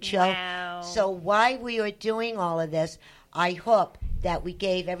 400 show. Wow. So while we are doing all of this, I hope that we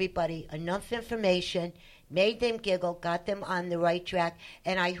gave everybody enough information, made them giggle, got them on the right track,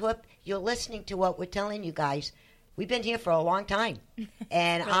 and I hope you're listening to what we're telling you guys. We've been here for a long time,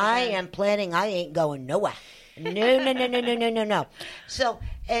 and I am planning, I ain't going nowhere. No. So,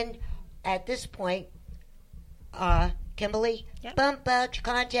 and at this point, Kimberly, bump out your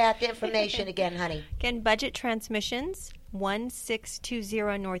contact information again, honey. Again, Budget Transmissions,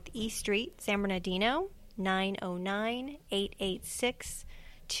 1620 Northeast Street, San Bernardino,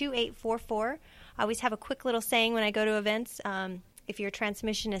 909-886-2844. I always have a quick little saying when I go to events. If your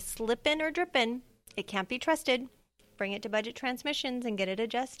transmission is slipping or dripping, it can't be trusted. Bring it to Budget Transmissions and get it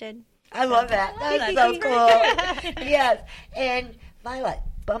adjusted. I love that. That's so cool. Yes. And Violet,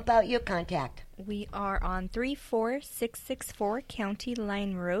 bump out your contact. We are on 34664 County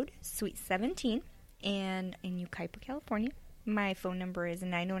Line Road, Suite 17, and in Yucaipa, California. My phone number is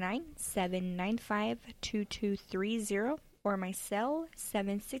 909-795-2230, or my cell,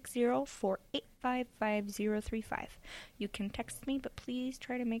 760-485-5035. You can text me, but please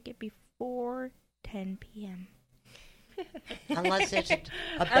try to make it before 10 p.m. Unless it's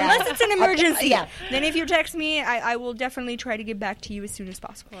unless it's an emergency. Yeah. Then if you text me, I will definitely try to get back to you as soon as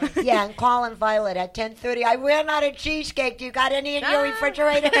possible. Yeah, and calling Violet at 10:30. I ran out of cheesecake. Do you got any in your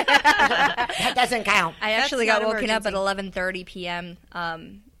refrigerator? That doesn't count. I actually got woken up at 11:30 p.m.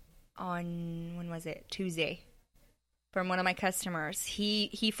 On when was it? Tuesday. From one of my customers.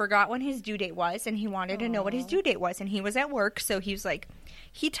 He forgot when his due date was, and he wanted to know what his due date was, and he was at work, so he was like,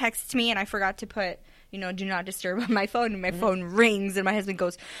 he texts me, and I forgot to put, do not disturb on my phone, and my phone rings, and my husband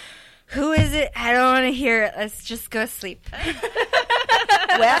goes, who is it? I don't want to hear it. Let's just go sleep.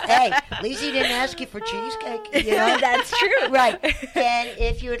 Well, hey, at least he didn't ask you for cheesecake. That's true. Right. And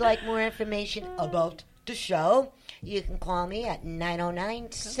if you would like more information about the show, you can call me at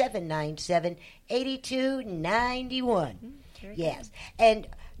 909-797-8291. Yes. And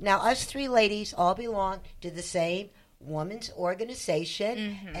now us three ladies all belong to the same women's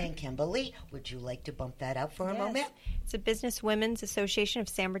organization. And Kimberly, would you like to bump that up for a moment? It's a Business Women's Association of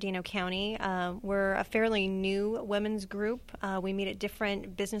San Bernardino County. We're a fairly new women's group. We meet at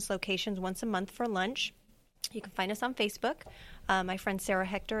different business locations once a month for lunch. You can find us on Facebook. My friend Sarah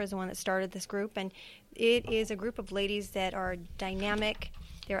Hector is the one that started this group, and it is a group of ladies that are dynamic.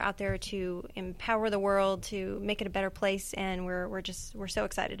 They're out there to empower the world, to make it a better place, and we're so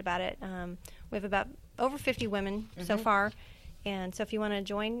excited about it. We have about over 50 women so far, and so if you want to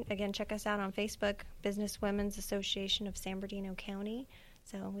join, again, check us out on Facebook, Business Women's Association of San Bernardino County.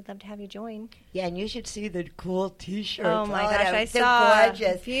 So we'd love to have you join. Yeah, and you should see the cool T-shirts. Oh my gosh, I saw.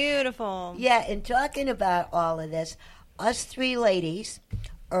 Gorgeous. Beautiful. Yeah, and talking about all of this, us three ladies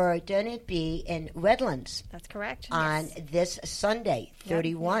are going to be in Redlands. That's correct. On this Sunday,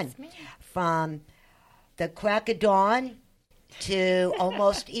 31, Yes, from the crack of dawn to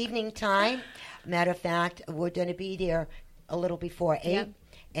almost evening time. Matter of fact, we're going to be there a little before 8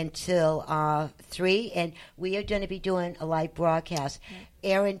 until 3, and we are going to be doing a live broadcast.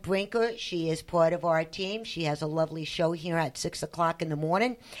 Erin Brinker, she is part of our team. She has a lovely show here at 6 o'clock in the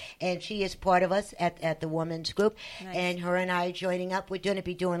morning, and she is part of us at the women's group. And her and I are joining up. We're going to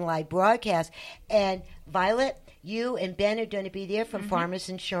be doing live broadcasts. And Violet, you and Ben are going to be there from Farmers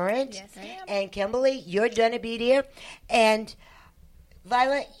Insurance. Yes, I am. And Kimberly, you're going to be there. And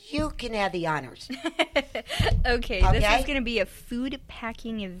Violet, you can have the honors. Okay, this is going to be a food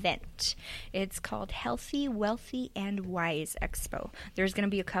packing event. It's called Healthy, Wealthy, and Wise Expo. There's going to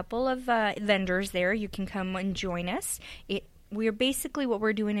be a couple of vendors there. You can come and join us. We're basically, what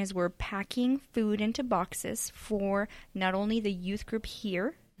we're doing is we're packing food into boxes for not only the youth group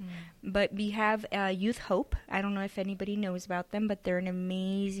here, but we have Youth Hope. I don't know if anybody knows about them, but they're an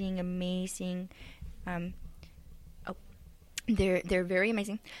amazing They're very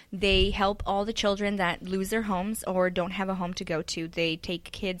amazing. They help all the children that lose their homes or don't have a home to go to. They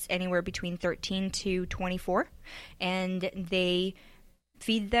take kids anywhere between 13 to 24, and they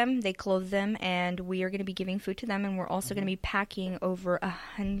feed them, they clothe them, and we are going to be giving food to them, and we're also going to be packing over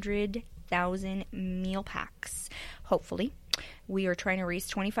 100,000 meal packs, hopefully. We are trying to raise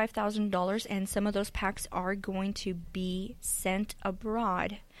 $25,000, and some of those packs are going to be sent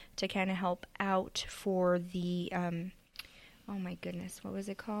abroad to kind of help out for the oh my goodness, what was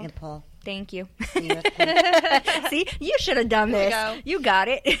it called? Nepal. Thank you. See, you should have done this. You got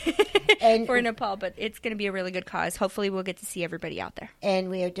it. And for Nepal, but it's going to be a really good cause. Hopefully we'll get to see everybody out there. And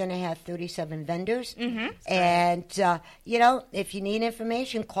we are going to have 37 vendors. And, if you need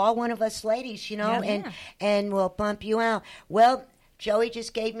information, call one of us ladies, and we'll bump you out. Well, Joey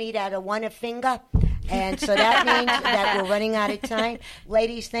just gave me that a finger. And so that means that we're running out of time.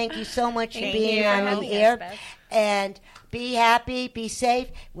 Ladies, thank you so much for being on the air. And be happy, be safe.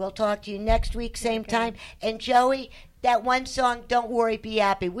 We'll talk to you next week, same time. And Joey, that one song, Don't Worry, Be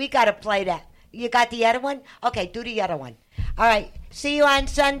Happy. We got to play that. You got the other one? Okay, do the other one. All right. See you on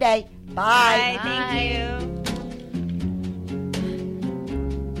Sunday. Bye. Thank you.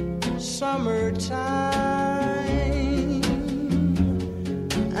 Summertime,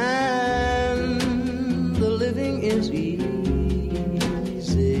 and the living is easy.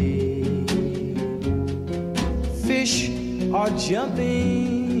 Fish are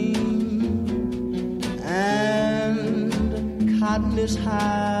jumping and cotton is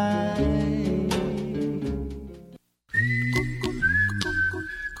high.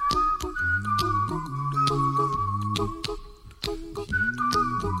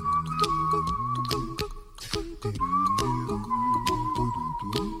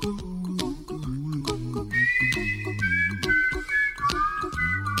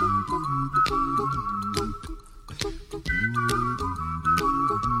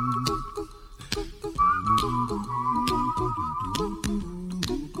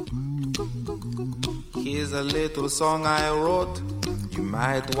 is a little song I wrote. You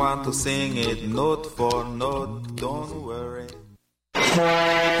might want to sing it note for note. Don't worry.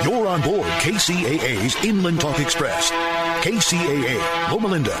 You're on board KCAA's Inland Talk Express. KCAA, Loma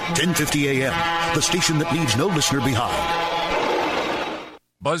Linda, 1050 AM, the station that leaves no listener behind.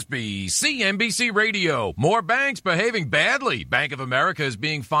 Busby, CNBC Radio. More banks behaving badly. Bank of America is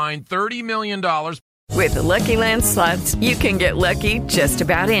being fined $30 million. With the Lucky Land Slots, you can get lucky just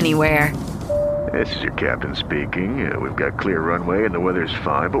about anywhere. This is your captain speaking. We've got clear runway and the weather's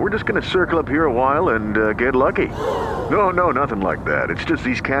fine, but we're just going to circle up here a while and get lucky. No, nothing like that. It's just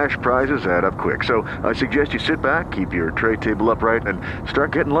these cash prizes add up quick. So I suggest you sit back, keep your tray table upright, and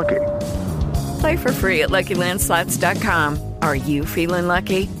start getting lucky. Play for free at LuckyLandSlots.com. Are you feeling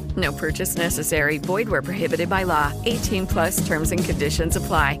lucky? No purchase necessary. Void where prohibited by law. 18+ terms and conditions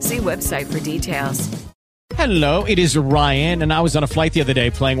apply. See website for details. Hello, it is Ryan, and I was on a flight the other day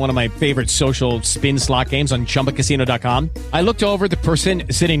playing one of my favorite social spin slot games on ChumbaCasino.com. I looked over at the person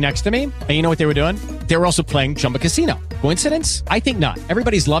sitting next to me, and you know what they were doing? They were also playing Chumba Casino. Coincidence? I think not.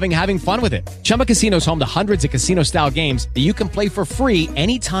 Everybody's loving having fun with it. Chumba Casino is home to hundreds of casino-style games that you can play for free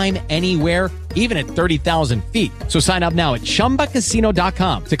anytime, anywhere, even at 30,000 feet. So sign up now at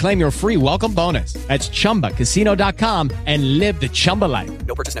ChumbaCasino.com to claim your free welcome bonus. That's ChumbaCasino.com and live the Chumba life.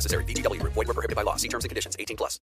 No purchase necessary. VGW. Void where prohibited by law. See terms and conditions. 18+.